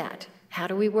do that? How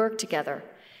do we work together?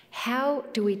 How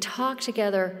do we talk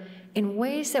together in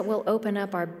ways that will open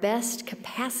up our best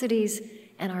capacities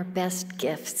and our best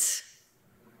gifts?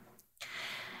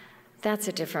 That's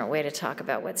a different way to talk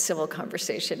about what civil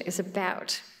conversation is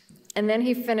about. And then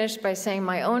he finished by saying,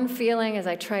 my own feeling, as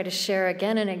I try to share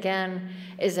again and again,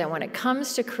 is that when it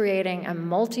comes to creating a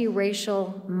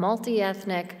multiracial,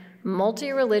 multi-ethnic,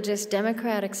 multi-religious,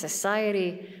 democratic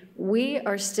society, we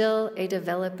are still a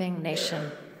developing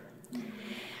nation.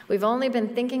 We've only been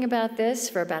thinking about this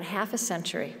for about half a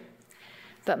century.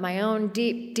 But my own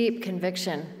deep, deep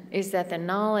conviction is that the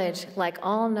knowledge, like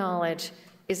all knowledge,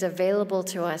 is available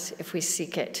to us if we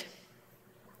seek it.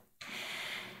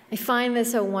 I find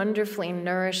this a wonderfully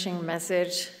nourishing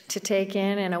message to take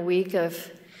in a week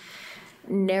of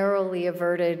narrowly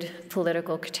averted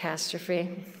political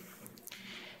catastrophe.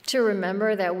 To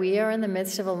remember that we are in the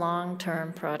midst of a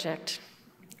long-term project.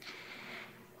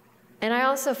 And I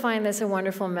also find this a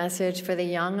wonderful message for the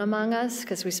young among us,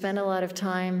 because we spend a lot of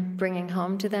time bringing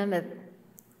home to them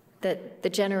that the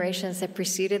generations that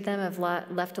preceded them have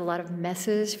left a lot of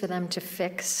messes for them to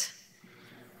fix.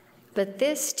 But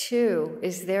this, too,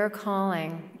 is their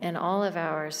calling and all of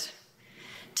ours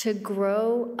to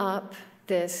grow up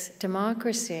this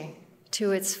democracy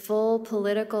to its full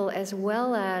political as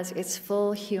well as its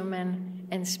full human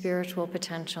and spiritual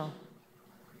potential.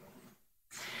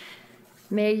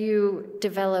 May you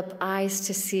develop eyes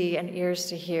to see and ears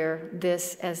to hear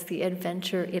this as the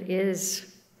adventure it is,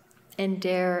 and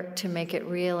dare to make it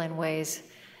real in ways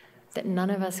that none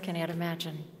of us can yet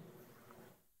imagine.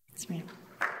 That's me.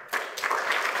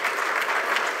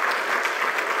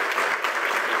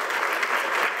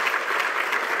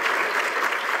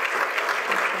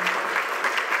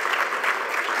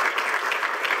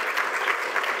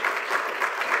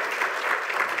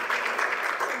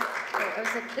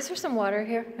 Is there some water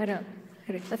here?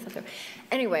 That's not there.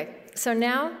 Anyway, so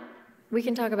now we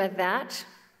can talk about that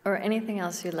or anything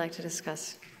else you'd like to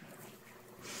discuss.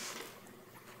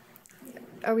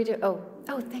 Are we oh,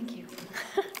 thank you.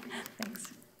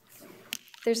 Thanks.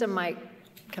 There's a mic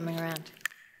coming around.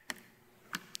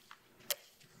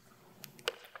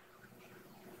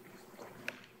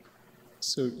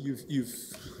 So you've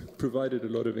provided a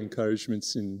lot of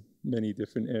encouragements in many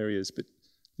different areas, but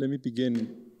let me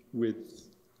begin with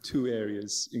two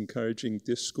areas: encouraging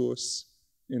discourse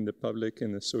in the public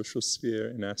and the social sphere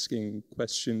and asking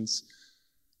questions.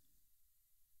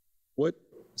 What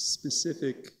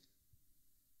specific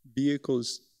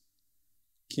vehicles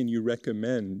can you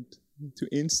recommend to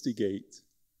instigate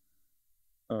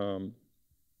the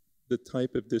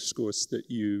type of discourse that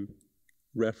you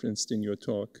referenced in your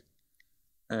talk?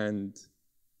 And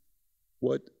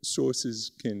what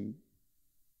sources can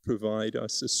provide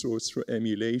us a source for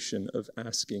emulation of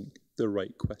asking the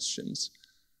right questions?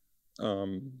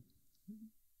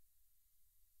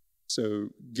 So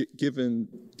given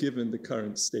the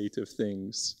current state of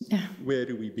things, where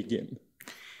do we begin?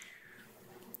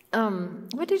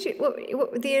 Initially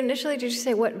did you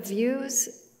say what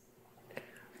views?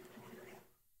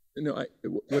 No,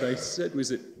 what I said was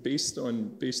that based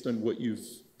on what you've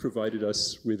provided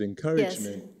us with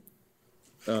encouragement.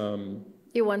 Yes.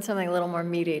 You want something a little more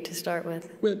meaty to start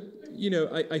with. Well,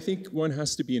 I think one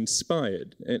has to be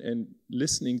inspired, and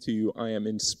listening to you, I am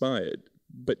inspired.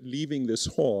 But leaving this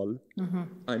hall,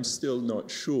 I'm still not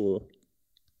sure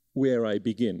where I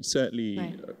begin.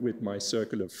 Certainly with my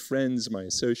circle of friends, my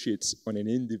associates, on an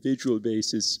individual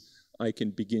basis, I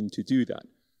can begin to do that.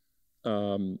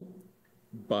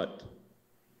 But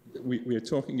we're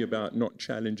talking about not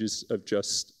challenges of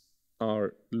just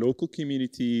our local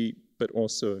community, but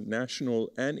also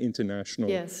national and international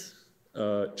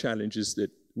challenges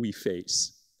that we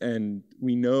face. And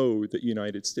we know that the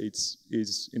United States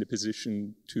is in a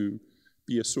position to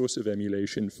be a source of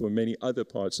emulation for many other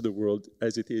parts of the world,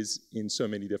 as it is in so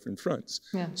many different fronts.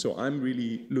 Yeah. So I'm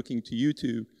really looking to you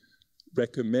to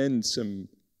recommend some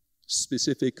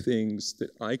specific things that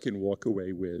I can walk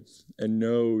away with and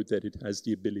know that it has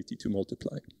the ability to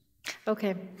multiply.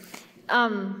 Okay.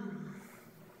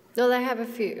 Well, I have a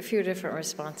few different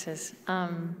responses.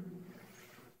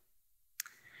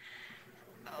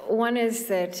 One is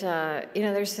that,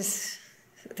 there's this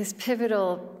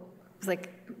pivotal, like,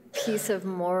 piece of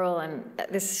moral and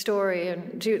this story.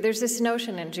 And there's this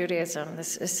notion in Judaism,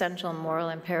 this essential moral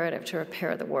imperative to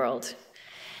repair the world.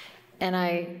 And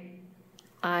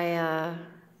I've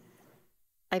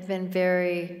been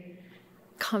very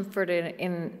comforted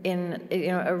in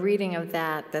a reading of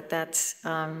that's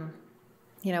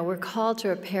we're called to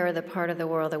repair the part of the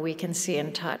world that we can see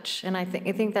and touch. And I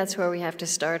think that's where we have to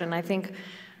start. And I think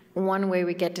one way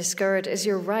we get discouraged is,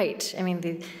 you're right. I mean,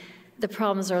 the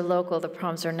problems are local, the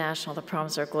problems are national, the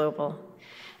problems are global.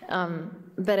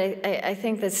 But I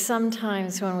think that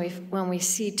sometimes when we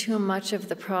see too much of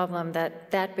the problem,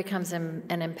 that becomes an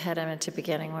impediment to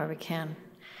beginning where we can.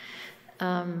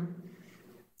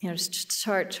 Just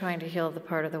start trying to heal the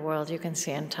part of the world you can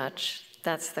see and touch.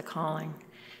 That's the calling.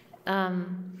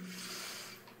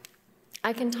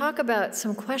 I can talk about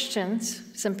some questions,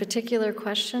 some particular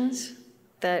questions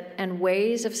and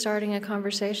ways of starting a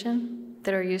conversation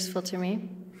that are useful to me.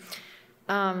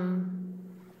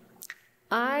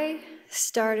 I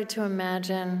started to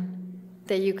imagine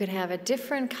that you could have a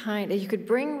different that you could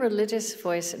bring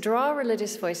draw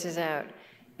religious voices out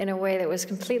in a way that was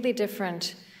completely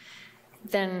different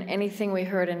than anything we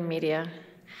heard in media,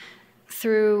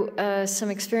 through some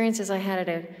experiences I had at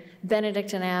a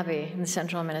Benedictine Abbey in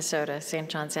central Minnesota, St.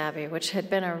 John's Abbey, which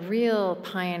had been a real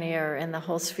pioneer in the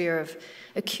whole sphere of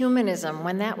ecumenism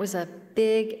when that was a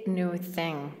big new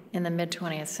thing in the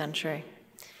mid-20th century.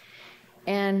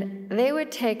 And they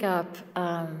would take up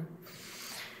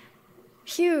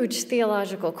huge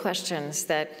theological questions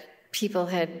that people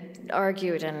had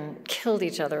argued and killed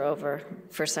each other over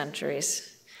for centuries.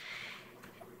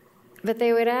 But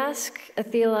they would ask a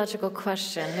theological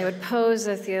question. They would pose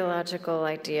a theological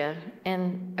idea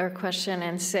or question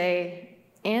and say,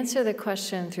 answer the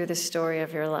question through the story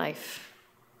of your life.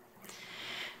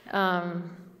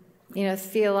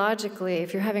 Theologically,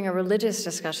 if you're having a religious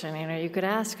discussion, you could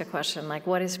ask a question like,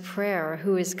 what is prayer, or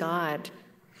who is God?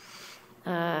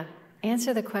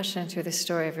 Answer the question through the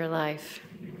story of your life.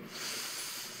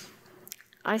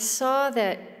 I saw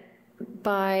that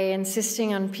by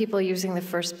insisting on people using the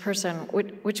first person,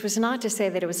 which was not to say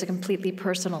that it was a completely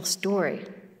personal story,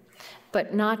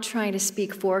 but not trying to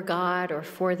speak for God or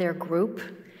for their group,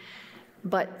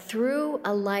 but through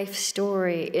a life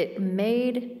story, it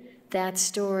made that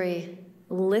story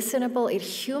listenable. It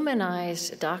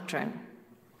humanized doctrine.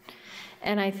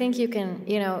 And I think you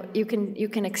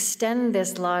can extend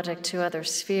this logic to other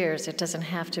spheres. It doesn't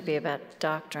have to be about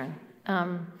doctrine.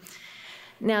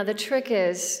 Now the trick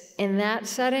is, in that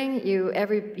setting, you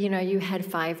had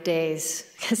 5 days,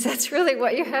 because that's really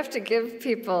what you have to give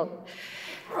people.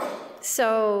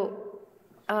 So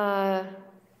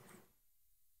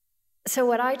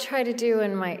what I try to do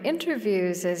in my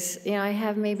interviews is, I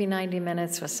have maybe 90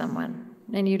 minutes with someone,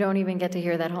 and you don't even get to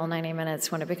hear that whole 90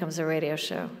 minutes when it becomes a radio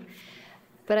show.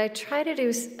 But I try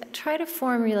to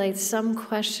formulate some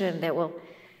question that will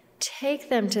take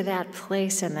them to that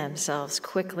place in themselves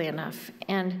quickly enough.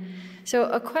 And so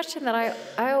a question that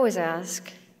I always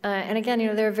ask, and again,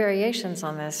 there are variations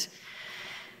on this,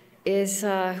 is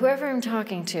whoever I'm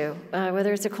talking to,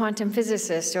 whether it's a quantum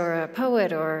physicist or a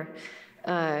poet or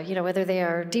whether they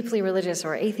are deeply religious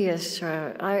or atheists,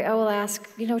 or I will ask,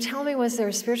 tell me, was there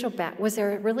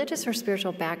a religious or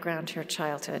spiritual background to your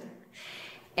childhood?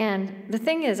 And the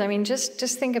thing is,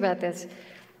 just think about this.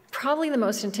 Probably the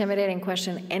most intimidating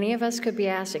question any of us could be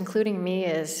asked, including me,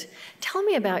 is, tell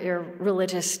me about your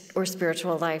religious or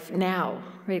spiritual life now,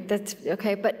 right? That's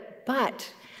okay,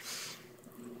 but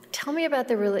tell me about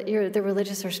the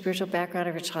religious or spiritual background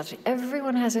of your childhood.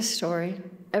 Everyone has a story,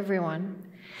 everyone.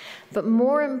 But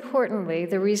more importantly,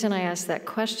 the reason I ask that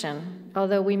question,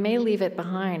 although we may leave it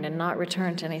behind and not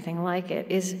return to anything like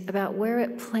it, is about where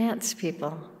it plants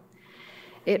people.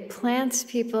 It plants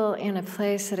people in a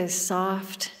place that is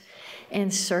soft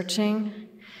and searching,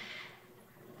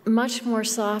 much more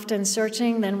soft and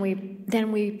searching than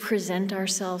we present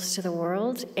ourselves to the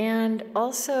world. And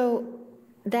also,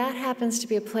 that happens to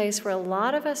be a place where a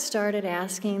lot of us started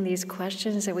asking these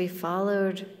questions that we have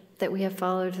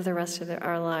followed for the rest of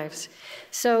our lives.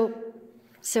 So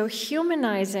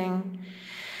humanizing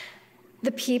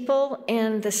the people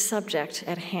and the subject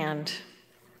at hand.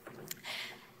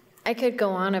 I could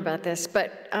go on about this,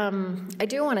 but I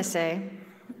do want to say,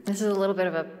 this is a little bit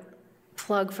of a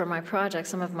plug for my project.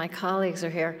 Some of my colleagues are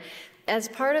here. As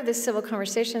part of this Civil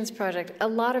Conversations project, a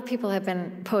lot of people have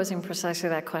been posing precisely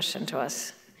that question to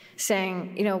us,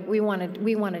 saying, we want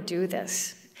to do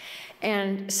this.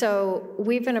 And so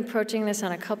we've been approaching this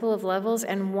on a couple of levels,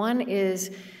 and one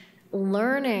is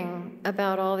learning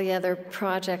about all the other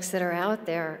projects that are out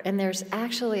there, and there's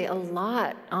actually a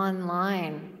lot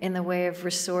online in the way of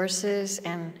resources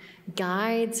and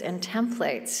guides and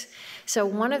templates. So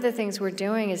one of the things we're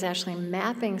doing is actually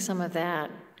mapping some of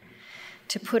that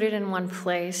to put it in one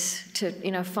place,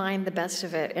 to find the best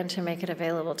of it and to make it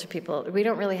available to people. We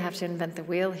don't really have to invent the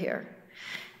wheel here.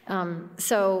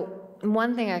 So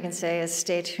one thing I can say is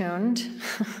stay tuned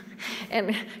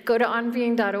and go to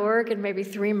onbeing.org in maybe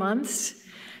 3 months,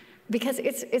 because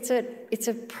it's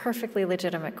a perfectly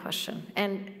legitimate question,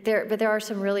 but there are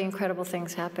some really incredible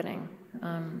things happening.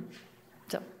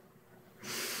 So.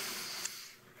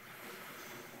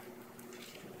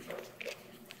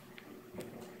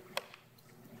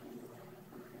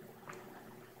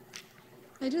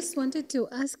 I just wanted to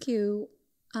ask you,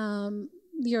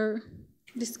 your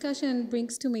discussion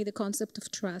brings to me the concept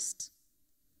of trust.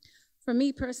 For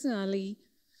me personally,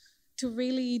 to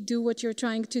really do what you're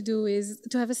trying to do is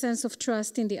to have a sense of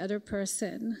trust in the other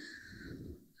person.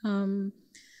 And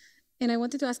I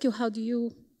wanted to ask you, how do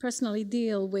you personally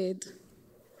deal with,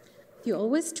 do you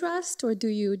always trust, or do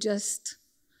you just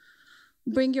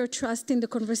bring your trust in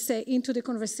into the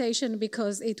conversation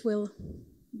because it will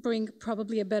bring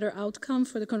probably a better outcome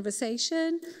for the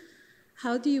conversation?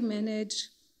 How do you manage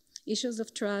issues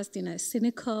of trust in a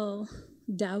cynical,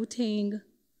 doubting,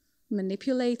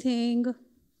 manipulating,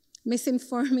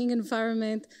 misinforming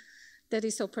environment that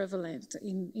is so prevalent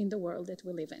in the world that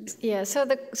we live in? Yeah, so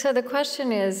the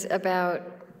question is about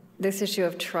this issue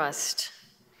of trust,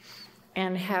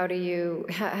 and how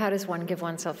does one give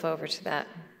oneself over to that?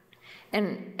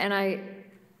 And I,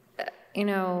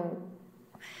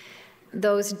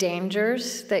 those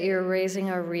dangers that you're raising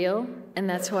are real, and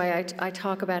that's why I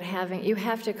talk about you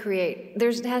have to create, there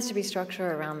has to be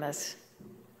structure around this.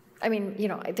 I mean,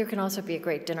 there can also be a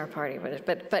great dinner party with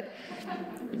it, but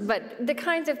the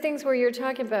kinds of things where you're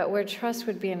talking about where trust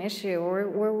would be an issue, or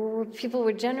where people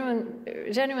would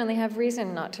genuinely have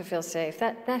reason not to feel safe,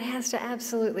 that has to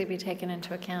absolutely be taken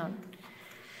into account.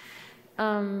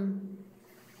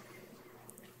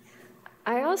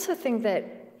 I also think that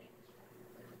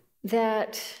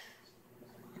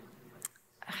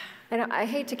I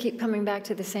hate to keep coming back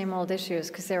to the same old issues,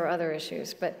 because there are other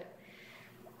issues, but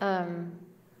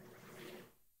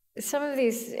some of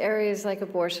these areas like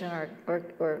abortion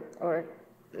or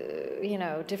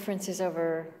differences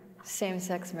over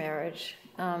same-sex marriage,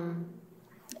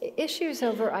 issues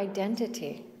over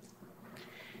identity.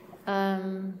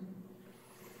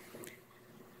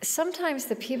 Sometimes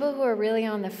the people who are really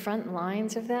on the front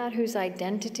lines of that, whose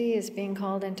identity is being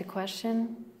called into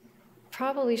question,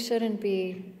 probably shouldn't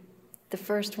be the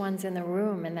first ones in the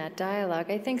room in that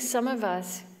dialogue. I think some of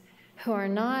us who are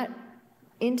not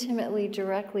intimately,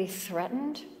 directly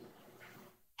threatened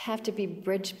have to be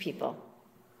bridge people.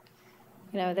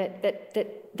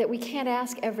 That we can't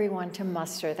ask everyone to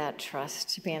muster that trust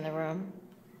to be in the room,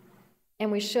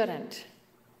 and we shouldn't.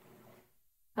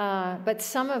 But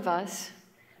some of us,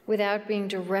 without being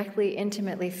directly,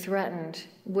 intimately threatened,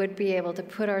 would be able to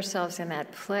put ourselves in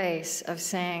that place of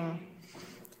saying,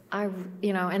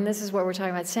 and this is what we're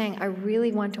talking about, saying, I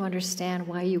really want to understand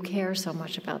why you care so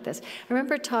much about this. I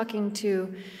remember talking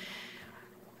to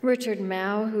Richard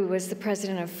Mao, who was the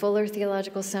president of Fuller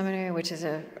Theological Seminary, which is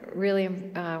a really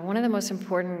one of the most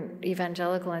important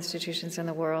evangelical institutions in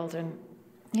the world. And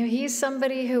he's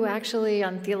somebody who actually,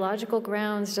 on theological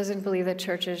grounds, doesn't believe that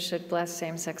churches should bless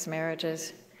same-sex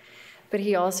marriages. But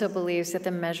he also believes that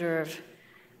the measure of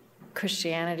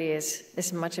Christianity is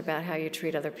as much about how you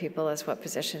treat other people as what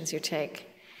positions you take.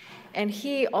 And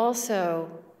he also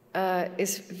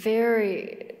is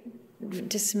very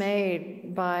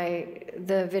dismayed by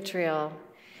the vitriol.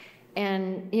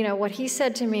 And what he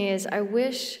said to me is, I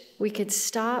wish we could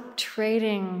stop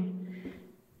trading,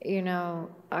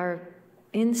 our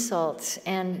insults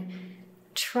and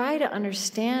try to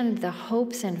understand the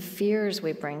hopes and fears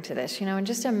we bring to this, and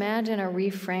just imagine a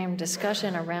reframed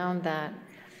discussion around that.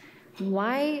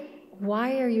 Why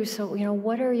are you so,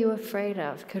 what are you afraid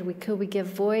of? Could we give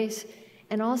voice,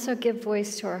 and also give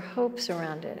voice to our hopes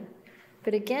around it?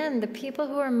 But again, the people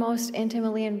who are most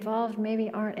intimately involved maybe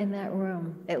aren't in that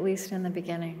room, at least in the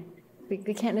beginning.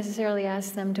 We can't necessarily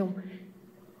ask them to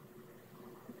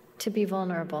be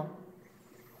vulnerable.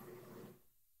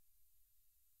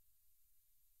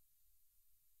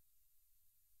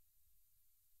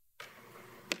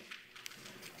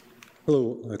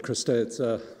 Hello, Krista. It's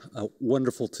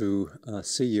wonderful to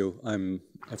see you. I'm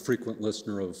a frequent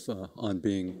listener of On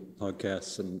Being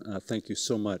podcasts, and thank you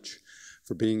so much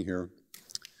for being here.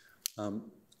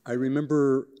 I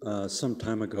remember some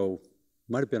time ago,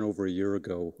 might have been over a year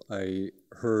ago, I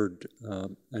heard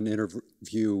an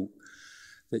interview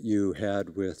that you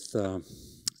had with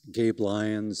Gabe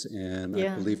Lyons and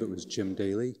I believe it was Jim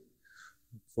Daly,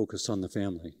 focused on the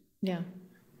family. Yeah.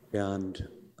 And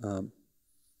I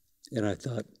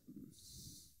thought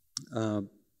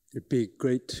it'd be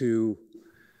great to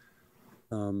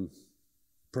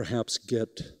perhaps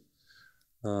get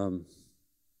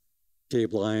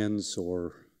Gabe Lyons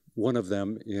or one of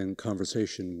them in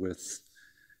conversation with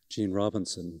Gene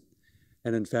Robinson.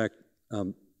 And in fact,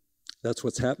 that's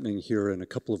what's happening here in a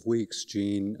couple of weeks.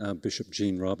 Bishop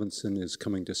Gene Robinson is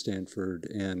coming to Stanford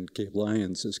and Gabe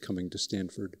Lyons is coming to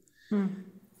Stanford.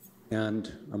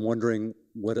 And I'm wondering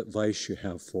what advice you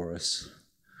have for us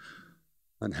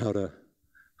on how to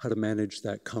manage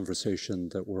that conversation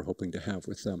that we're hoping to have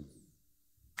with them.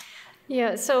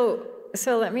 Yeah, so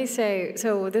let me say,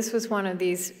 so this was one of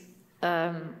these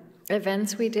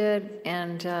events we did,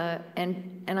 and I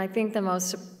think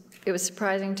it was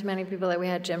surprising to many people that we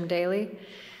had Jim Daly,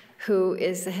 who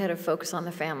is the head of Focus on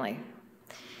the Family.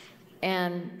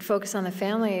 And Focus on the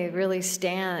Family really is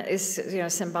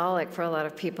symbolic for a lot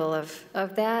of people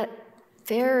of that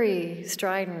very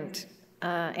strident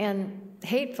and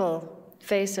hateful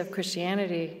face of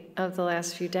Christianity of the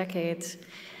last few decades.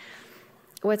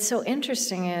 What's so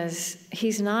interesting is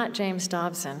he's not James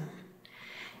Dobson,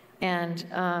 and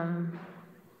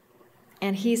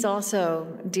he's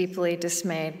also deeply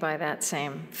dismayed by that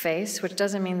same face, which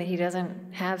doesn't mean that he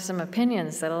doesn't have some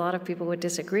opinions that a lot of people would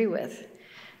disagree with.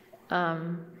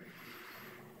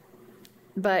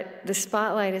 But the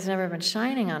spotlight has never been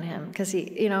shining on him because I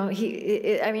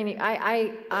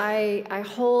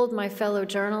hold my fellow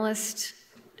journalists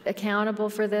accountable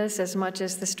for this as much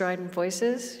as the strident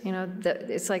voices.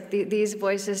 It's like these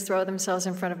voices throw themselves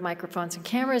in front of microphones and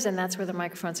cameras, and that's where the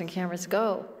microphones and cameras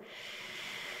go.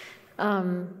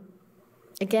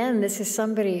 Again, this is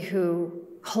somebody who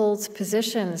holds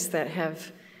positions that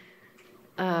have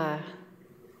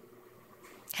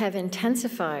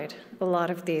intensified a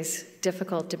lot of these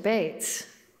difficult debates,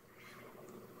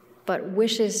 but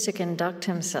wishes to conduct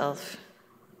himself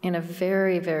in a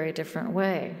very, very different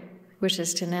way,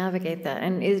 wishes to navigate that,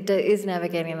 and is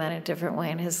navigating that in a different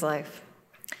way in his life.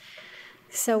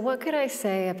 So what could I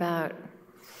say about,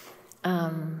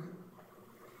 I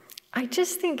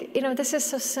just think, this is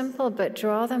so simple, but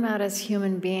draw them out as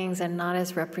human beings and not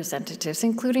as representatives,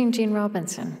 including Gene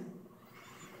Robinson.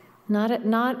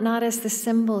 Not as the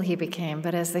symbol he became,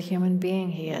 but as the human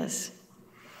being he is.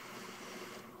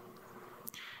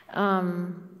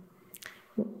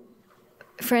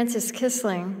 Frances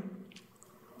Kissling,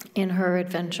 in her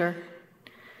adventure,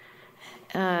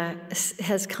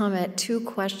 has come at two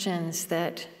questions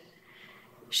that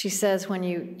she says when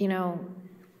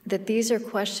that these are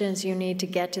questions you need to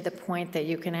get to the point that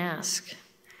you can ask.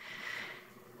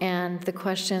 And the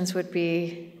questions would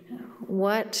be,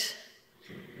 what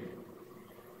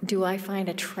do I find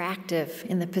attractive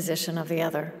in the position of the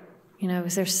other?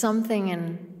 Is there something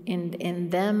in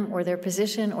them or their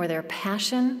position or their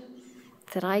passion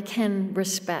that I can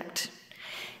respect?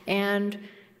 And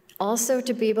also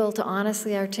to be able to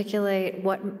honestly articulate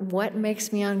what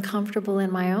makes me uncomfortable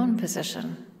in my own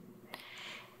position.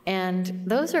 And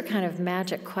those are kind of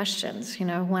magic questions.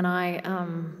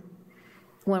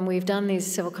 When we've done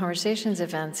these civil conversations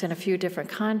events in a few different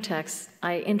contexts,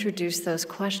 I introduced those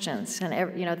questions, and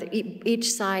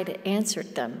each side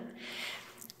answered them.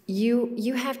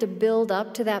 You have to build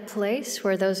up to that place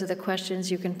where those are the questions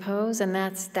you can pose, and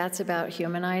that's about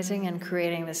humanizing and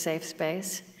creating the safe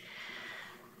space.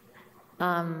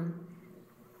 But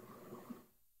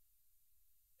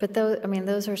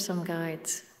those are some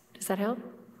guides. Does that help?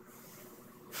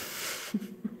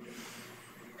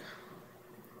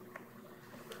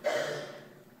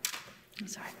 I'm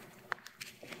sorry.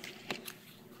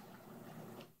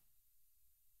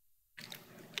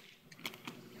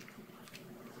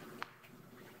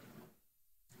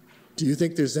 Do you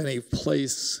think there's any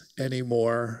place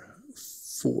anymore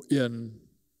in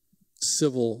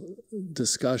civil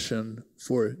discussion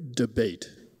for debate?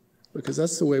 Because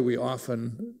that's the way we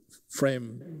often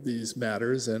frame these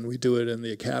matters, and we do it in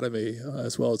the academy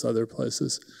as well as other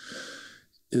places,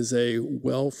 is a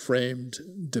well-framed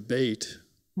debate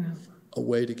a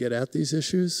way to get at these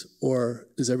issues, or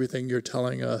is everything you're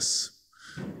telling us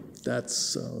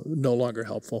that's no longer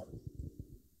helpful?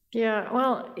 Yeah,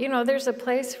 well, there's a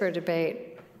place for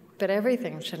debate, but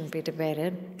everything shouldn't be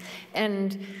debated.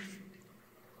 And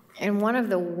one of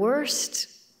the worst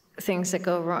things that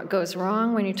goes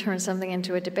wrong when you turn something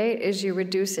into a debate is you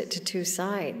reduce it to two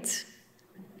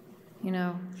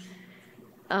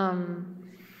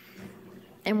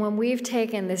And when we've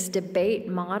taken this debate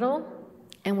model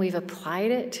and we've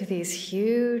applied it to these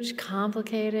huge,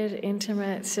 complicated,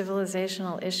 intimate,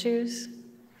 civilizational issues,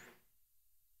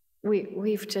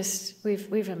 we've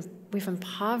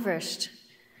impoverished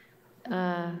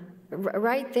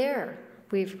right there.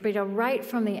 Right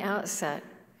from the outset,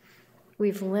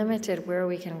 we've limited where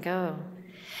we can go.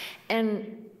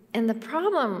 And the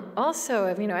problem also,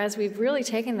 as we've really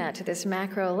taken that to this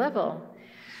macro level,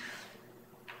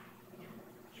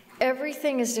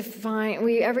 everything is defined.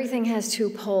 Everything has two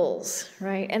poles,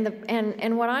 right?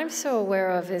 And what I'm so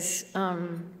aware of is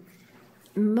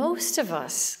most of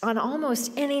us, on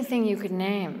almost anything you could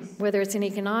name, whether it's an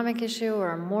economic issue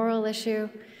or a moral issue,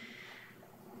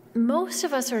 most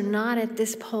of us are not at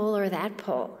this pole or that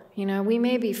pole. We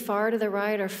may be far to the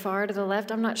right or far to the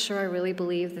left. I'm not sure I really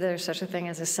believe that there's such a thing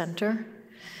as a center.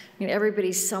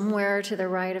 Everybody's somewhere to the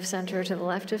right of center, to the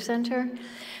left of center.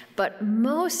 But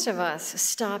most of us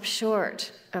stop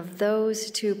short of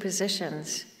those two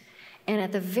positions. And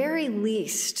at the very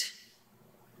least,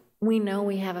 we know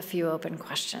we have a few open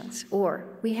questions, or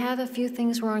we have a few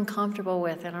things we're uncomfortable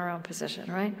with in our own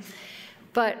position, right?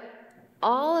 But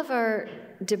all of our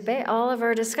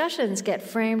discussions get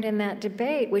framed in that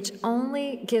debate, which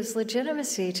only gives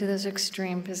legitimacy to those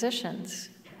extreme positions.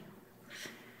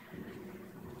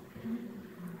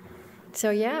 So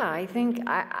yeah, I think,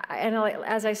 and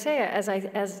as I say,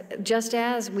 just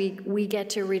as we get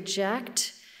to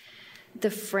reject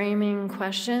the framing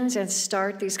questions and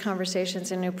start these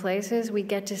conversations in new places, we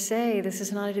get to say this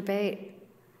is not a debate.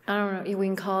 I don't know. We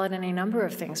can call it any number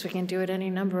of things. We can do it any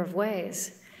number of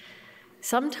ways.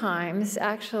 Sometimes,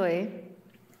 actually,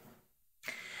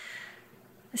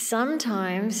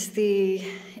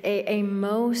 a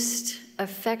most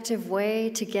effective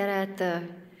way to get at the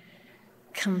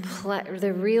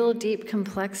real deep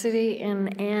complexity in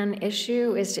an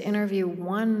issue is to interview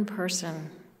one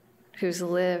person who's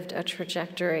lived a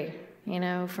trajectory,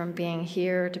 from being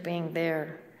here to being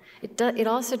there. It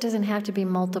also doesn't have to be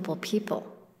multiple people.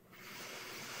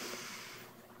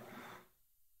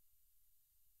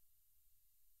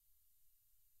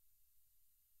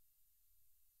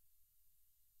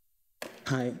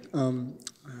 Hi. A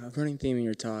running theme in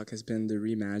your talk has been the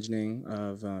reimagining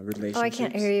of relationships. Oh, I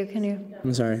can't hear you. Can you?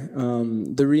 I'm sorry.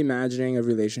 The reimagining of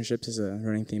relationships is a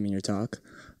running theme in your talk.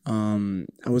 I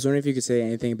was wondering if you could say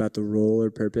anything about the role or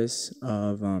purpose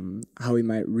of how we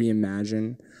might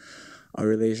reimagine our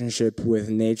relationship with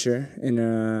nature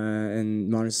in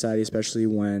modern society, especially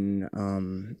when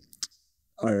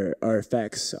our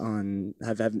effects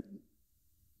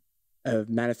have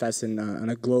manifested on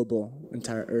a global,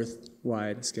 entire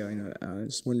Earth-wide scale. I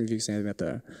just wondering if you could say anything about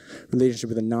the relationship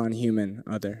with a non-human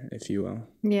other, if you will.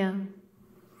 Yeah.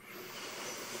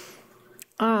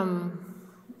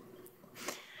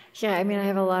 Yeah, I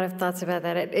have a lot of thoughts about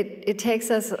that. It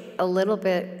takes us a little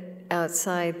bit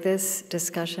outside this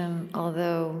discussion,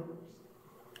 although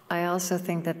I also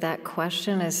think that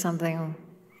question is something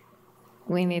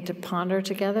we need to ponder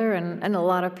together, and a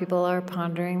lot of people are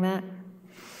pondering that.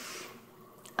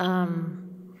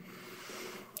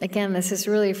 Again, this is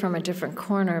really from a different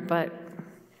corner, but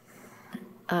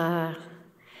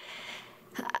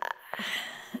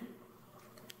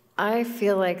I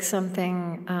feel like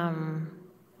something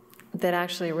that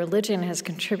actually religion has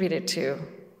contributed to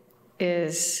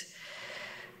is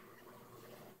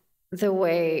the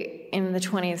way in the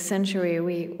 20th century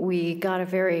we got a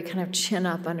very kind of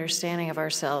chin-up understanding of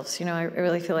ourselves. I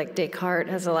really feel like Descartes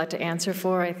has a lot to answer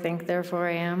for. I think, therefore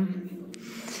I am.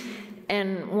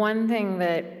 And one thing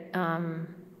that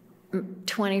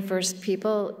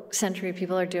 21st century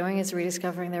people are doing is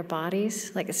rediscovering their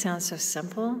bodies. Like, it sounds so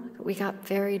simple, but we got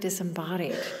very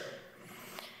disembodied.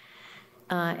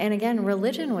 And again,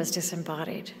 religion was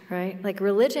disembodied, right? Like,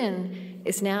 religion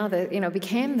is now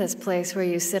became this place where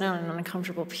you sit on an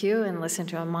uncomfortable pew and listen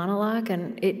to a monologue.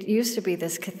 And it used to be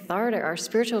this cathartic, our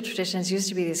spiritual traditions used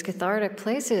to be these cathartic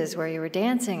places where you were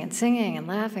dancing and singing and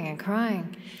laughing and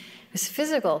crying. It was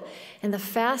physical. And the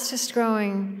fastest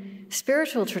growing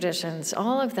spiritual traditions,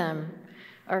 all of them,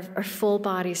 are full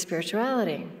body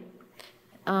spirituality.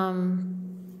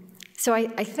 So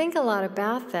I think a lot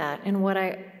about that. And what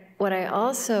I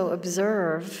also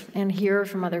observe and hear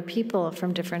from other people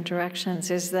from different directions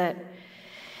is that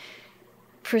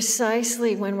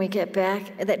precisely when we get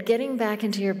back, that getting back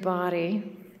into your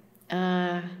body,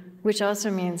 which also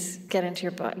means getting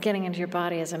into your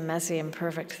body as a messy,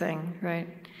 imperfect thing, right?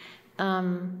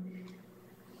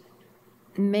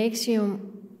 Makes you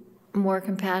more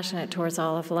compassionate towards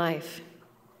all of life.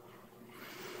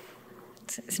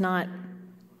 It's not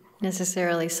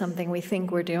necessarily something we think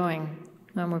we're doing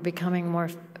when we're becoming more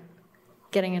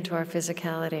getting into our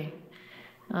physicality.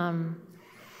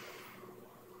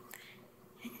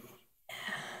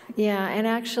 Yeah, and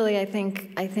actually, I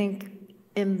think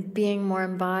in being more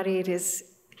embodied is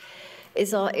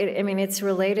all. I mean, it's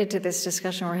related to this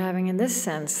discussion we're having in this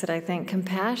sense that I think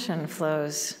compassion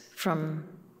flows from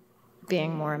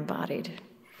being more embodied.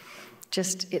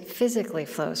 Just it physically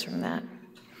flows from that.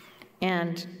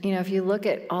 And if you look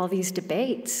at all these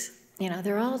debates,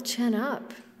 they're all chin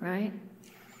up, right?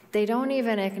 They don't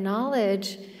even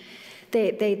acknowledge.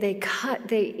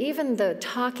 Even the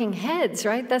talking heads,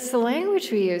 right? That's the language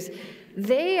we use.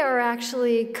 They are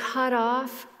actually cut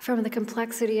off from the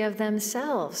complexity of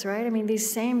themselves, right? I mean, these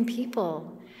same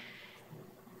people,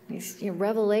 these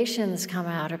revelations come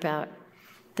out about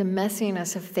the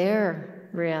messiness of their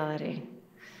reality.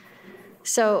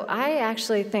 So I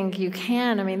actually think you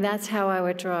can, that's how I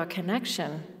would draw a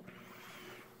connection.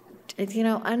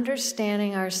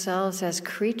 Understanding ourselves as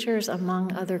creatures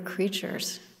among other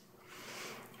creatures.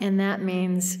 And that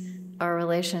means our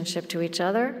relationship to each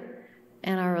other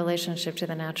and our relationship to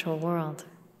the natural world.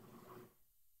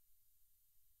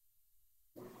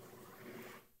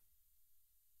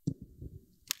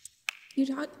 You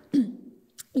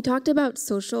talked about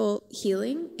social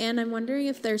healing, and I'm wondering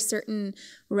if there's certain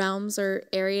realms or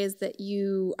areas that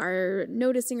you are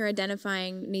noticing or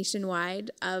identifying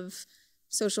nationwide of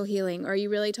social healing, or are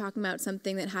you really talking about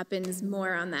something that happens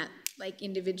more on that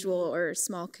individual or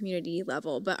small community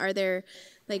level? But are there,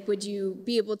 would you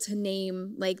be able to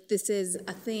name, this is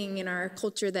a thing in our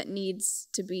culture that needs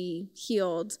to be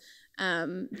healed,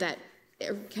 that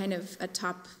kind of a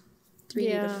top 3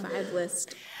 to 5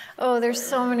 list? Oh, there's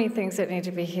so many things that need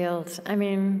to be healed. I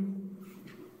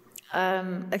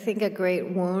think a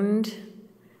great wound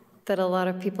that a lot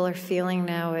of people are feeling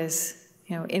now is,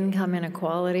 income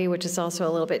inequality, which is also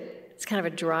a little bit, it's kind of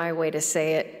a dry way to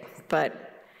say it, but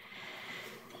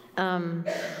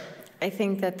I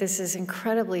think that this is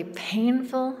incredibly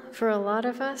painful for a lot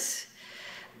of us,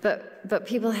 but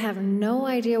people have no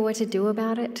idea what to do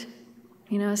about it.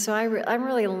 So I'm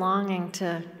really longing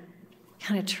to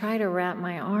kind of try to wrap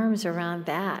my arms around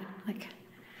that.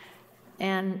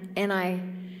 And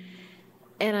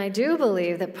I do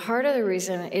believe that part of the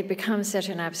reason it becomes such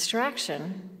an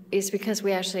abstraction is because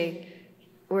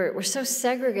we're so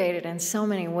segregated in so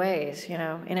many ways,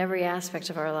 in every aspect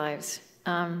of our lives.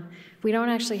 We don't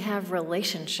actually have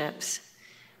relationships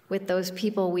with those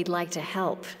people we'd like to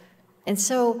help. And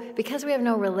so because we have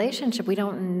no relationship, we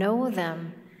don't know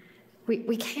them,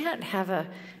 we can't have a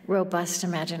robust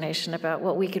imagination about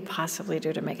what we could possibly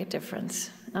do to make a difference.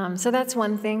 So that's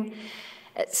one thing.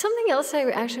 Something else I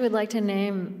actually would like to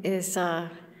name is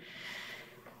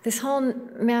this whole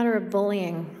matter of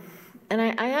bullying. And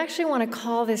I actually want to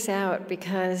call this out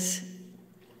because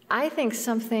I think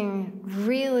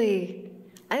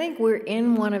I think we're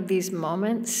in one of these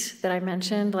moments that I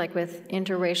mentioned, with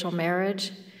interracial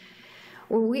marriage,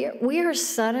 where we are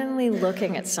suddenly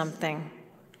looking at something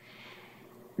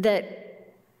that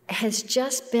has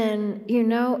just been,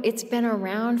 it's been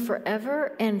around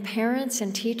forever, and parents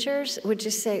and teachers would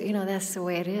just say, that's the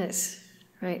way it is,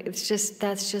 right?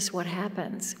 That's just what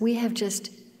happens. We have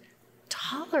just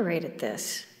tolerated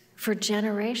this for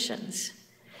generations.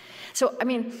 So,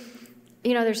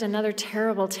 there's another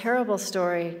terrible, terrible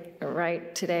story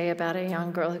right today about a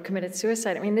young girl who committed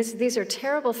suicide. These are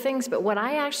terrible things, but what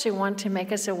I actually want to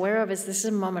make us aware of is this is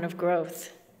a moment of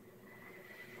growth.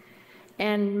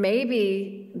 And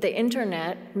maybe the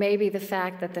internet, maybe the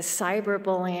fact that the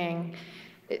cyberbullying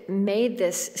made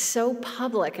this so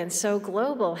public and so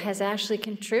global has actually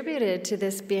contributed to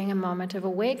this being a moment of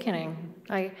awakening.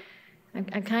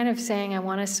 I'm kind of saying I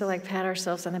want us to pat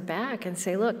ourselves on the back and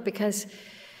say, look, because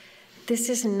this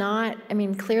is not,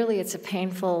 clearly it's a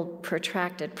painful,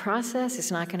 protracted process.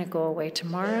 It's not going to go away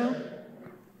tomorrow.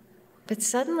 But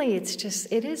suddenly it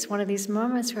is one of these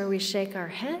moments where we shake our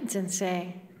heads and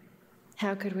say,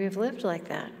 how could we have lived like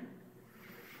that?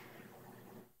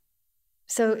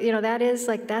 So, that is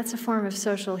that's a form of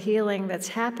social healing that's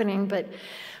happening, but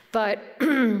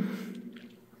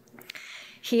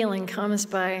healing comes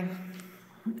by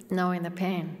knowing the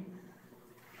pain.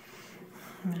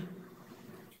 Yeah.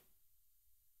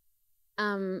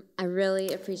 I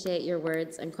really appreciate your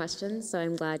words and questions, so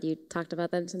I'm glad you talked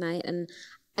about them tonight. And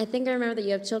I think I remember that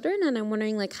you have children, and I'm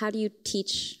wondering, how do you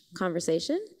teach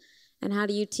conversation? And how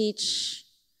do you teach,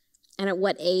 and at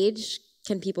what age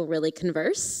can people really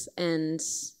converse? And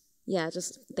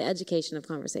just the education of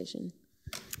conversation.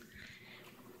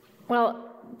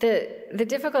 Well, the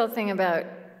difficult thing about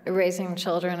raising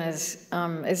children is,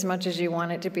 as much as you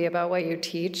want it to be about what you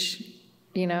teach,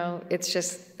 You know,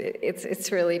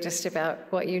 it's really just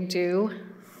about what you do,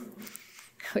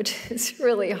 which is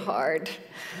really hard.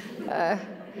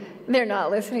 They're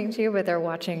not listening to you, but they're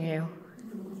watching you.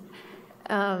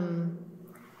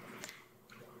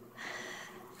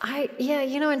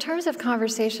 You know, in terms of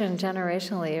conversation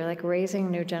generationally, or like raising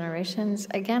new generations,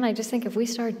 again, I just think if we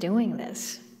start doing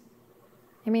this,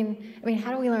 I mean,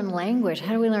 how do we learn language?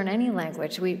 How do we learn any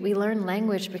language? We learn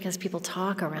language because people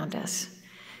talk around us,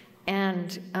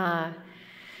 and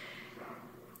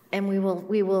we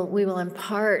will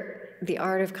impart the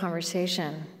art of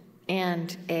conversation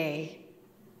and a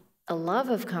love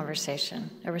of conversation,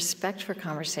 a respect for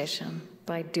conversation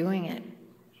by doing it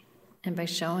and by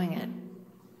showing it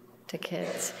to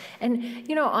kids. And,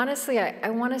 you know, honestly, I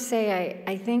want to say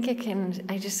I think it can,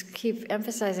 I just keep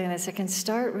emphasizing this, it can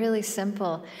start really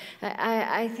simple.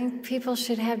 I think people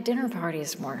should have dinner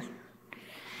parties more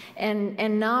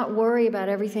and not worry about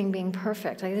everything being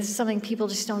perfect. Like, this is something people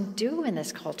just don't do in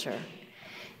this culture.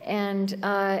 And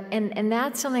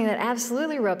that's something that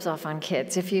absolutely rubs off on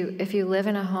kids if you live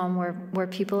in a home where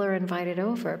people are invited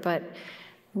over, but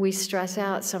we stress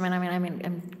out so much. I mean,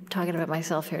 I'm talking about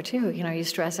myself here too. You know, you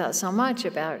stress out so much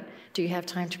about, do you have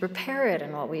time to prepare it,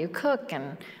 and what will you cook,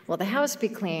 and will the house be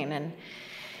clean,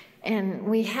 and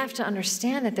we have to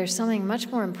understand that there's something much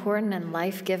more important and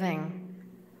life-giving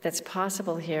that's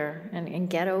possible here, and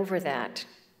get over that.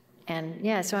 And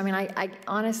yeah, so I mean, I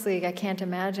honestly, I can't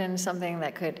imagine something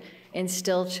that could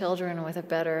instill children with a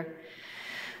better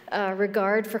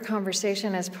regard for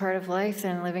conversation as part of life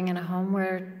than living in a home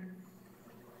where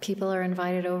people are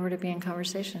invited over to be in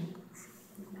conversation.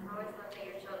 I always thought that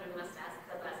your children must ask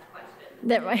the best questions.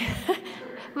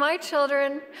 That my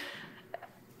children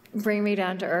bring me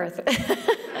down to earth.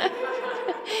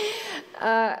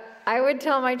 I would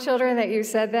tell my children that you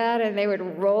said that, and they would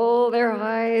roll their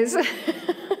eyes.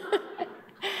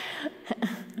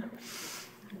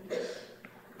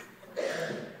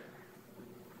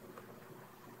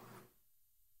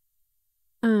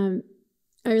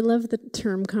 I love the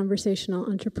term conversational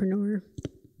entrepreneur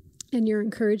and your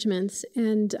encouragements.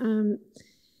 And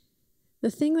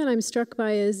the thing that I'm struck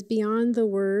by is beyond the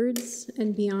words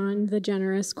and beyond the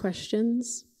generous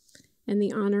questions and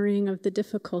the honoring of the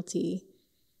difficulty,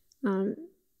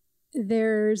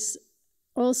 there's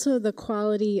also the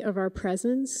quality of our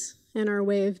presence and our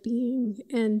way of being.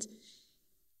 And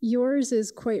yours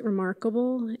is quite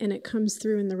remarkable, and it comes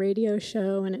through in the radio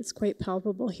show, and it's quite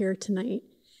palpable here tonight.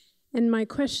 And my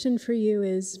question for you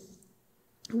is,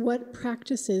 what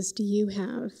practices do you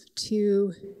have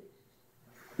to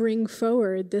bring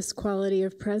forward this quality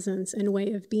of presence and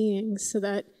way of being, so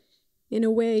that in a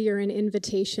way you're an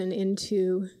invitation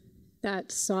into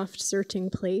that soft, searching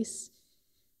place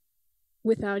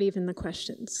without even the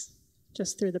questions,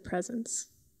 just through the presence?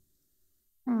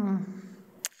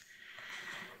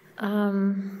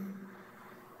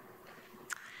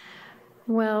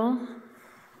 Well,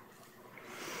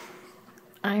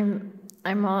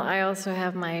 I also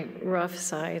have my rough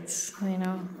sides, you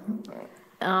know.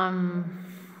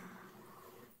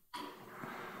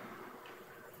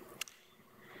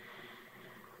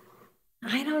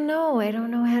 I don't know. I don't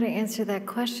know how to answer that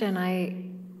question.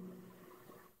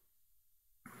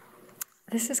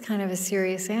 This is kind of a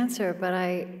serious answer,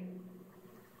 but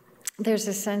there's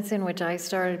a sense in which I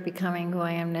started becoming who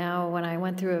I am now when I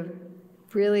went through a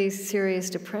really serious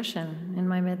depression in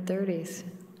my mid-30s.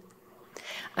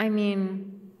 I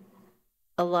mean,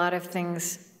 a lot of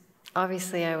things,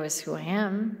 obviously I was who I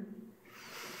am,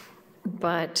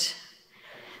 but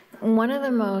one of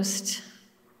the most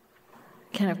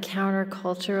kind of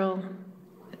countercultural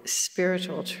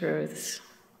spiritual truths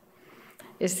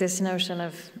is this notion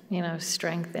of, you know,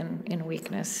 strength in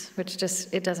weakness, which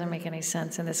just, it doesn't make any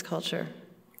sense in this culture.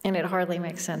 And it hardly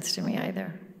makes sense to me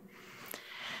either.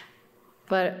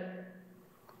 But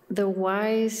the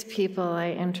wise people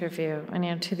I interview, and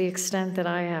you know, to the extent that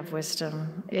I have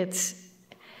wisdom, it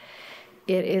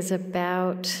is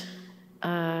about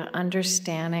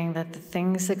understanding that the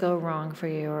things that go wrong for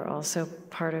you are also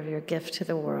part of your gift to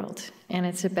the world. And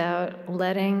it's about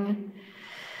letting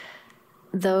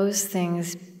those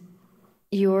things,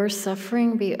 your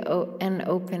suffering, be an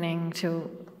opening to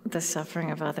the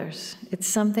suffering of others. It's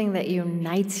something that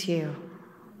unites you.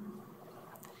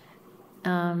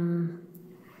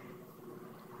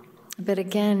 But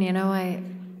again, you know,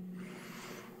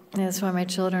 that's why my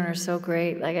children are so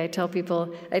great. Like I tell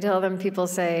them people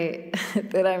say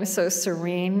that I'm so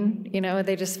serene, you know,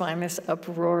 they just find this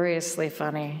uproariously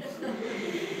funny.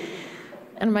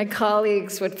 And my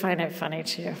colleagues would find it funny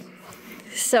too.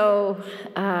 So,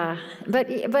 but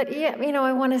yeah, you know,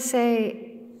 I want to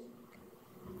say,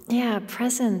 Yeah,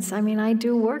 presence. I mean, I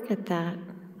do work at that.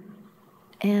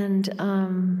 And,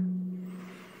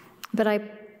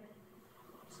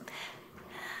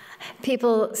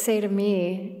 people say to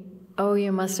me, oh,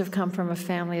 you must have come from a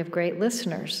family of great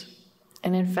listeners.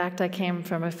 And in fact, I came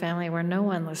from a family where no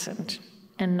one listened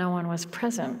and no one was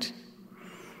present.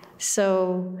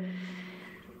 So,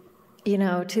 you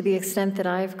know, to the extent that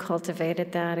I've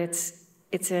cultivated that,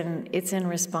 it's in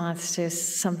response to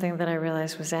something that I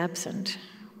realized was absent,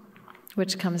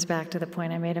 which comes back to the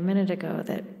point I made a minute ago,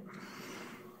 that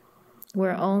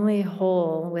we're only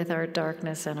whole with our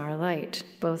darkness and our light,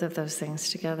 both of those things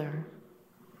together.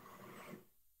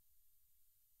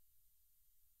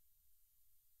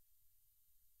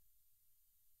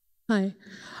 Hi.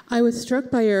 I was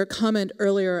struck by your comment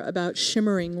earlier about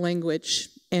shimmering language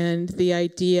and the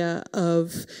idea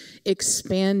of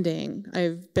expanding.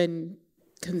 I've been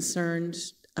concerned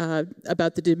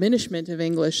about the diminishment of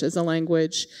English as a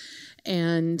language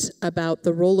and about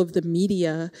the role of the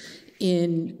media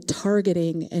in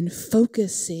targeting and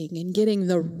focusing and getting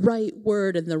the right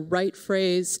word and the right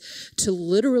phrase to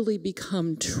literally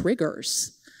become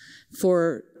triggers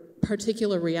for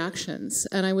particular reactions.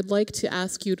 And I would like to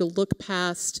ask you to look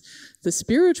past the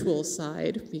spiritual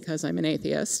side, because I'm an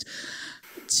atheist,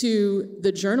 to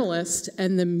the journalist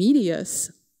and the media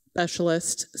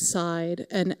specialist side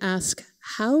and ask,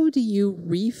 how do you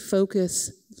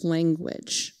refocus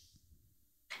language?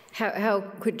 How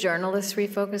could journalists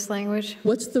refocus language?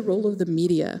 What's the role of the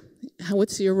media?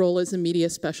 What's your role as a media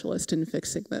specialist in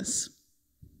fixing this?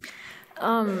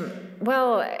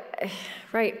 Well,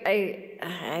 right,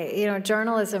 you know,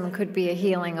 journalism could be a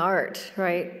healing art,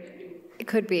 right? It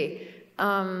could be.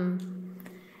 I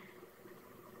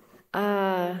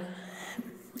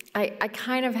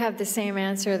kind of have the same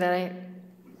answer the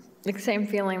same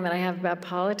feeling that I have about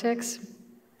politics,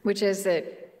 which is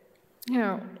that, you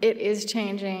know, it is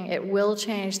changing, it will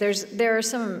change. There are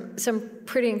some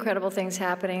pretty incredible things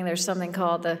happening. There's something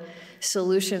called the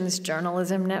Solutions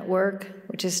Journalism Network,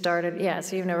 which has started, yeah,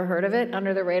 so you've never heard of it,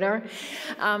 under the radar.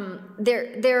 And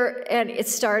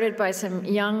it's started by some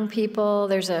young people.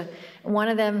 There's one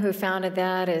of them who founded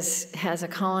that has a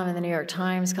column in the New York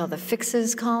Times called the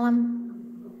Fixes column.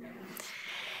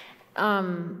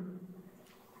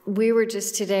 We were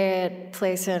just today at a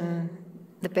place in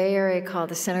the Bay Area called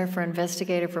the Center for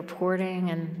Investigative Reporting,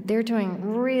 and they're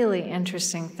doing really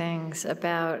interesting things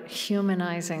about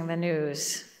humanizing the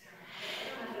news.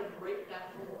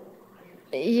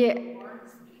 Yeah.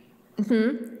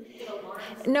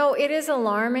 No, it is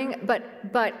alarming, but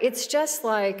it's just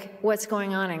like what's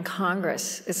going on in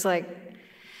Congress. It's like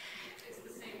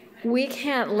we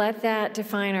can't let that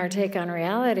define our take on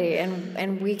reality,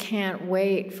 and we can't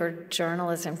wait for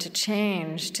journalism to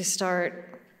change, to start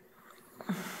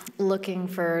looking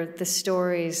for the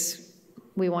stories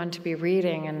we want to be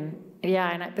reading. And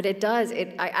yeah, but it does.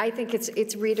 I think it's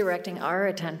redirecting our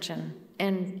attention.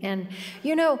 And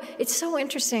you know, it's so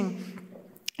interesting.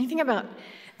 You think about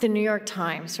the New York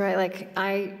Times, right? Like,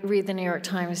 I read the New York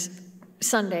Times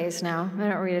Sundays now. I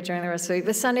don't read it during the rest of the week.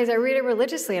 But Sundays, I read it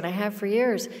religiously, and I have for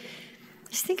years.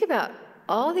 Just think about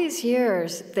all these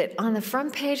years that on the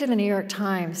front page of the New York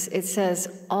Times, it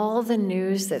says all the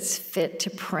news that's fit to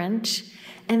print,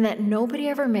 and that nobody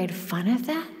ever made fun of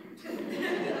that.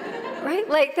 Right?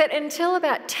 Like that until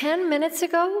about 10 minutes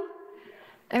ago.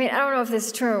 I mean, I don't know if this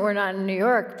is true, we're not in New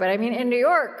York, but I mean, in New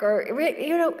York, or,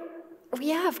 you know,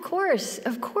 yeah, of course.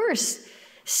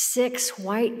 6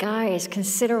 white guys can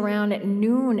sit around at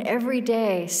noon every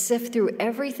day, sift through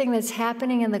everything that's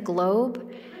happening in the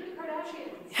globe.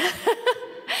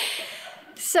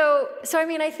 So I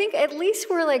mean, I think at least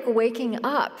we're like waking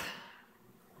up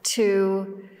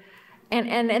to,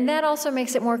 and that also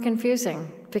makes it more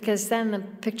confusing, because then the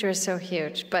picture is so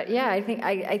huge. But yeah,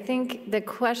 I think the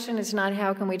question is not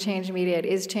how can we change media. It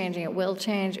is changing. It will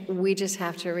change. We just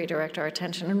have to redirect our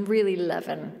attention and really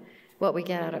leaven what we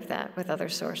get out of that with other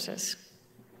sources.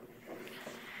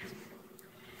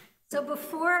 So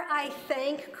before I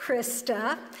thank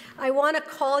Krista, I want to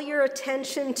call your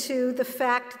attention to the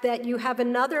fact that you have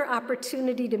another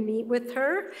opportunity to meet with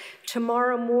her.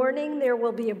 Tomorrow morning, there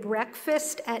will be a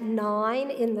breakfast at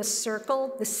 9 in the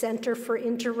Circle, the Center for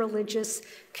Interreligious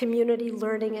Community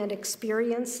Learning and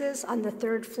Experiences on the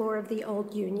 3rd floor of the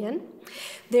Old Union.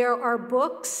 There are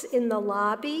books in the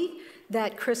lobby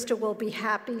that Krista will be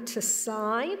happy to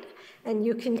sign, and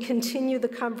you can continue the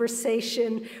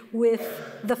conversation with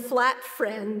the flat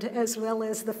friend as well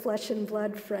as the flesh and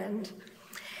blood friend.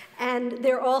 And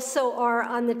there also are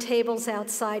on the tables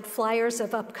outside flyers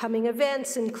of upcoming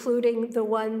events, including the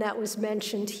one that was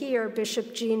mentioned here,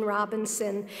 Bishop Gene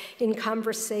Robinson in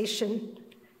conversation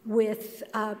with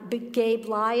Gabe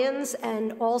Lyons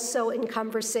and also in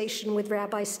conversation with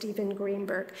Rabbi Stephen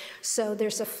Greenberg. So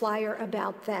there's a flyer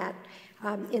about that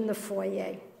in the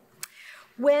foyer.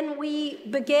 When we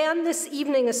began this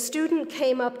evening, a student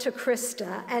came up to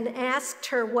Krista and asked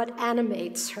her what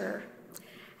animates her.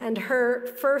 And her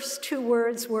first two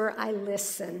words were, "I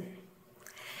listen."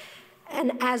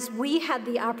 And as we had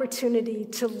the opportunity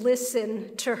to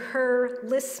listen to her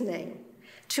listening,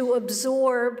 to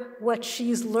absorb what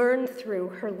she's learned through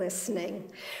her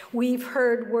listening, we've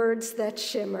heard words that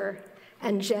shimmer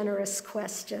and generous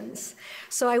questions.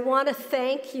 So I want to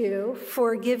thank you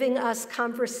for giving us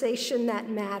conversation that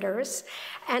matters.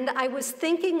 And I was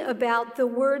thinking about the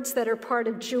words that are part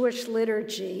of Jewish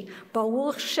liturgy,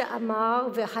 Baruch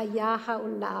she'amar v'haya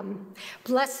ha'olam.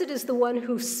 Blessed is the one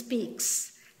who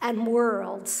speaks, and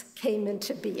worlds came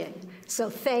into being. So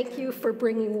thank you for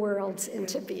bringing worlds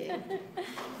into being.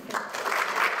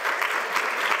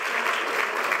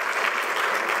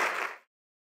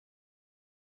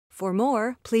 For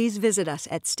more, please visit us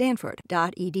at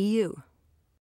stanford.edu.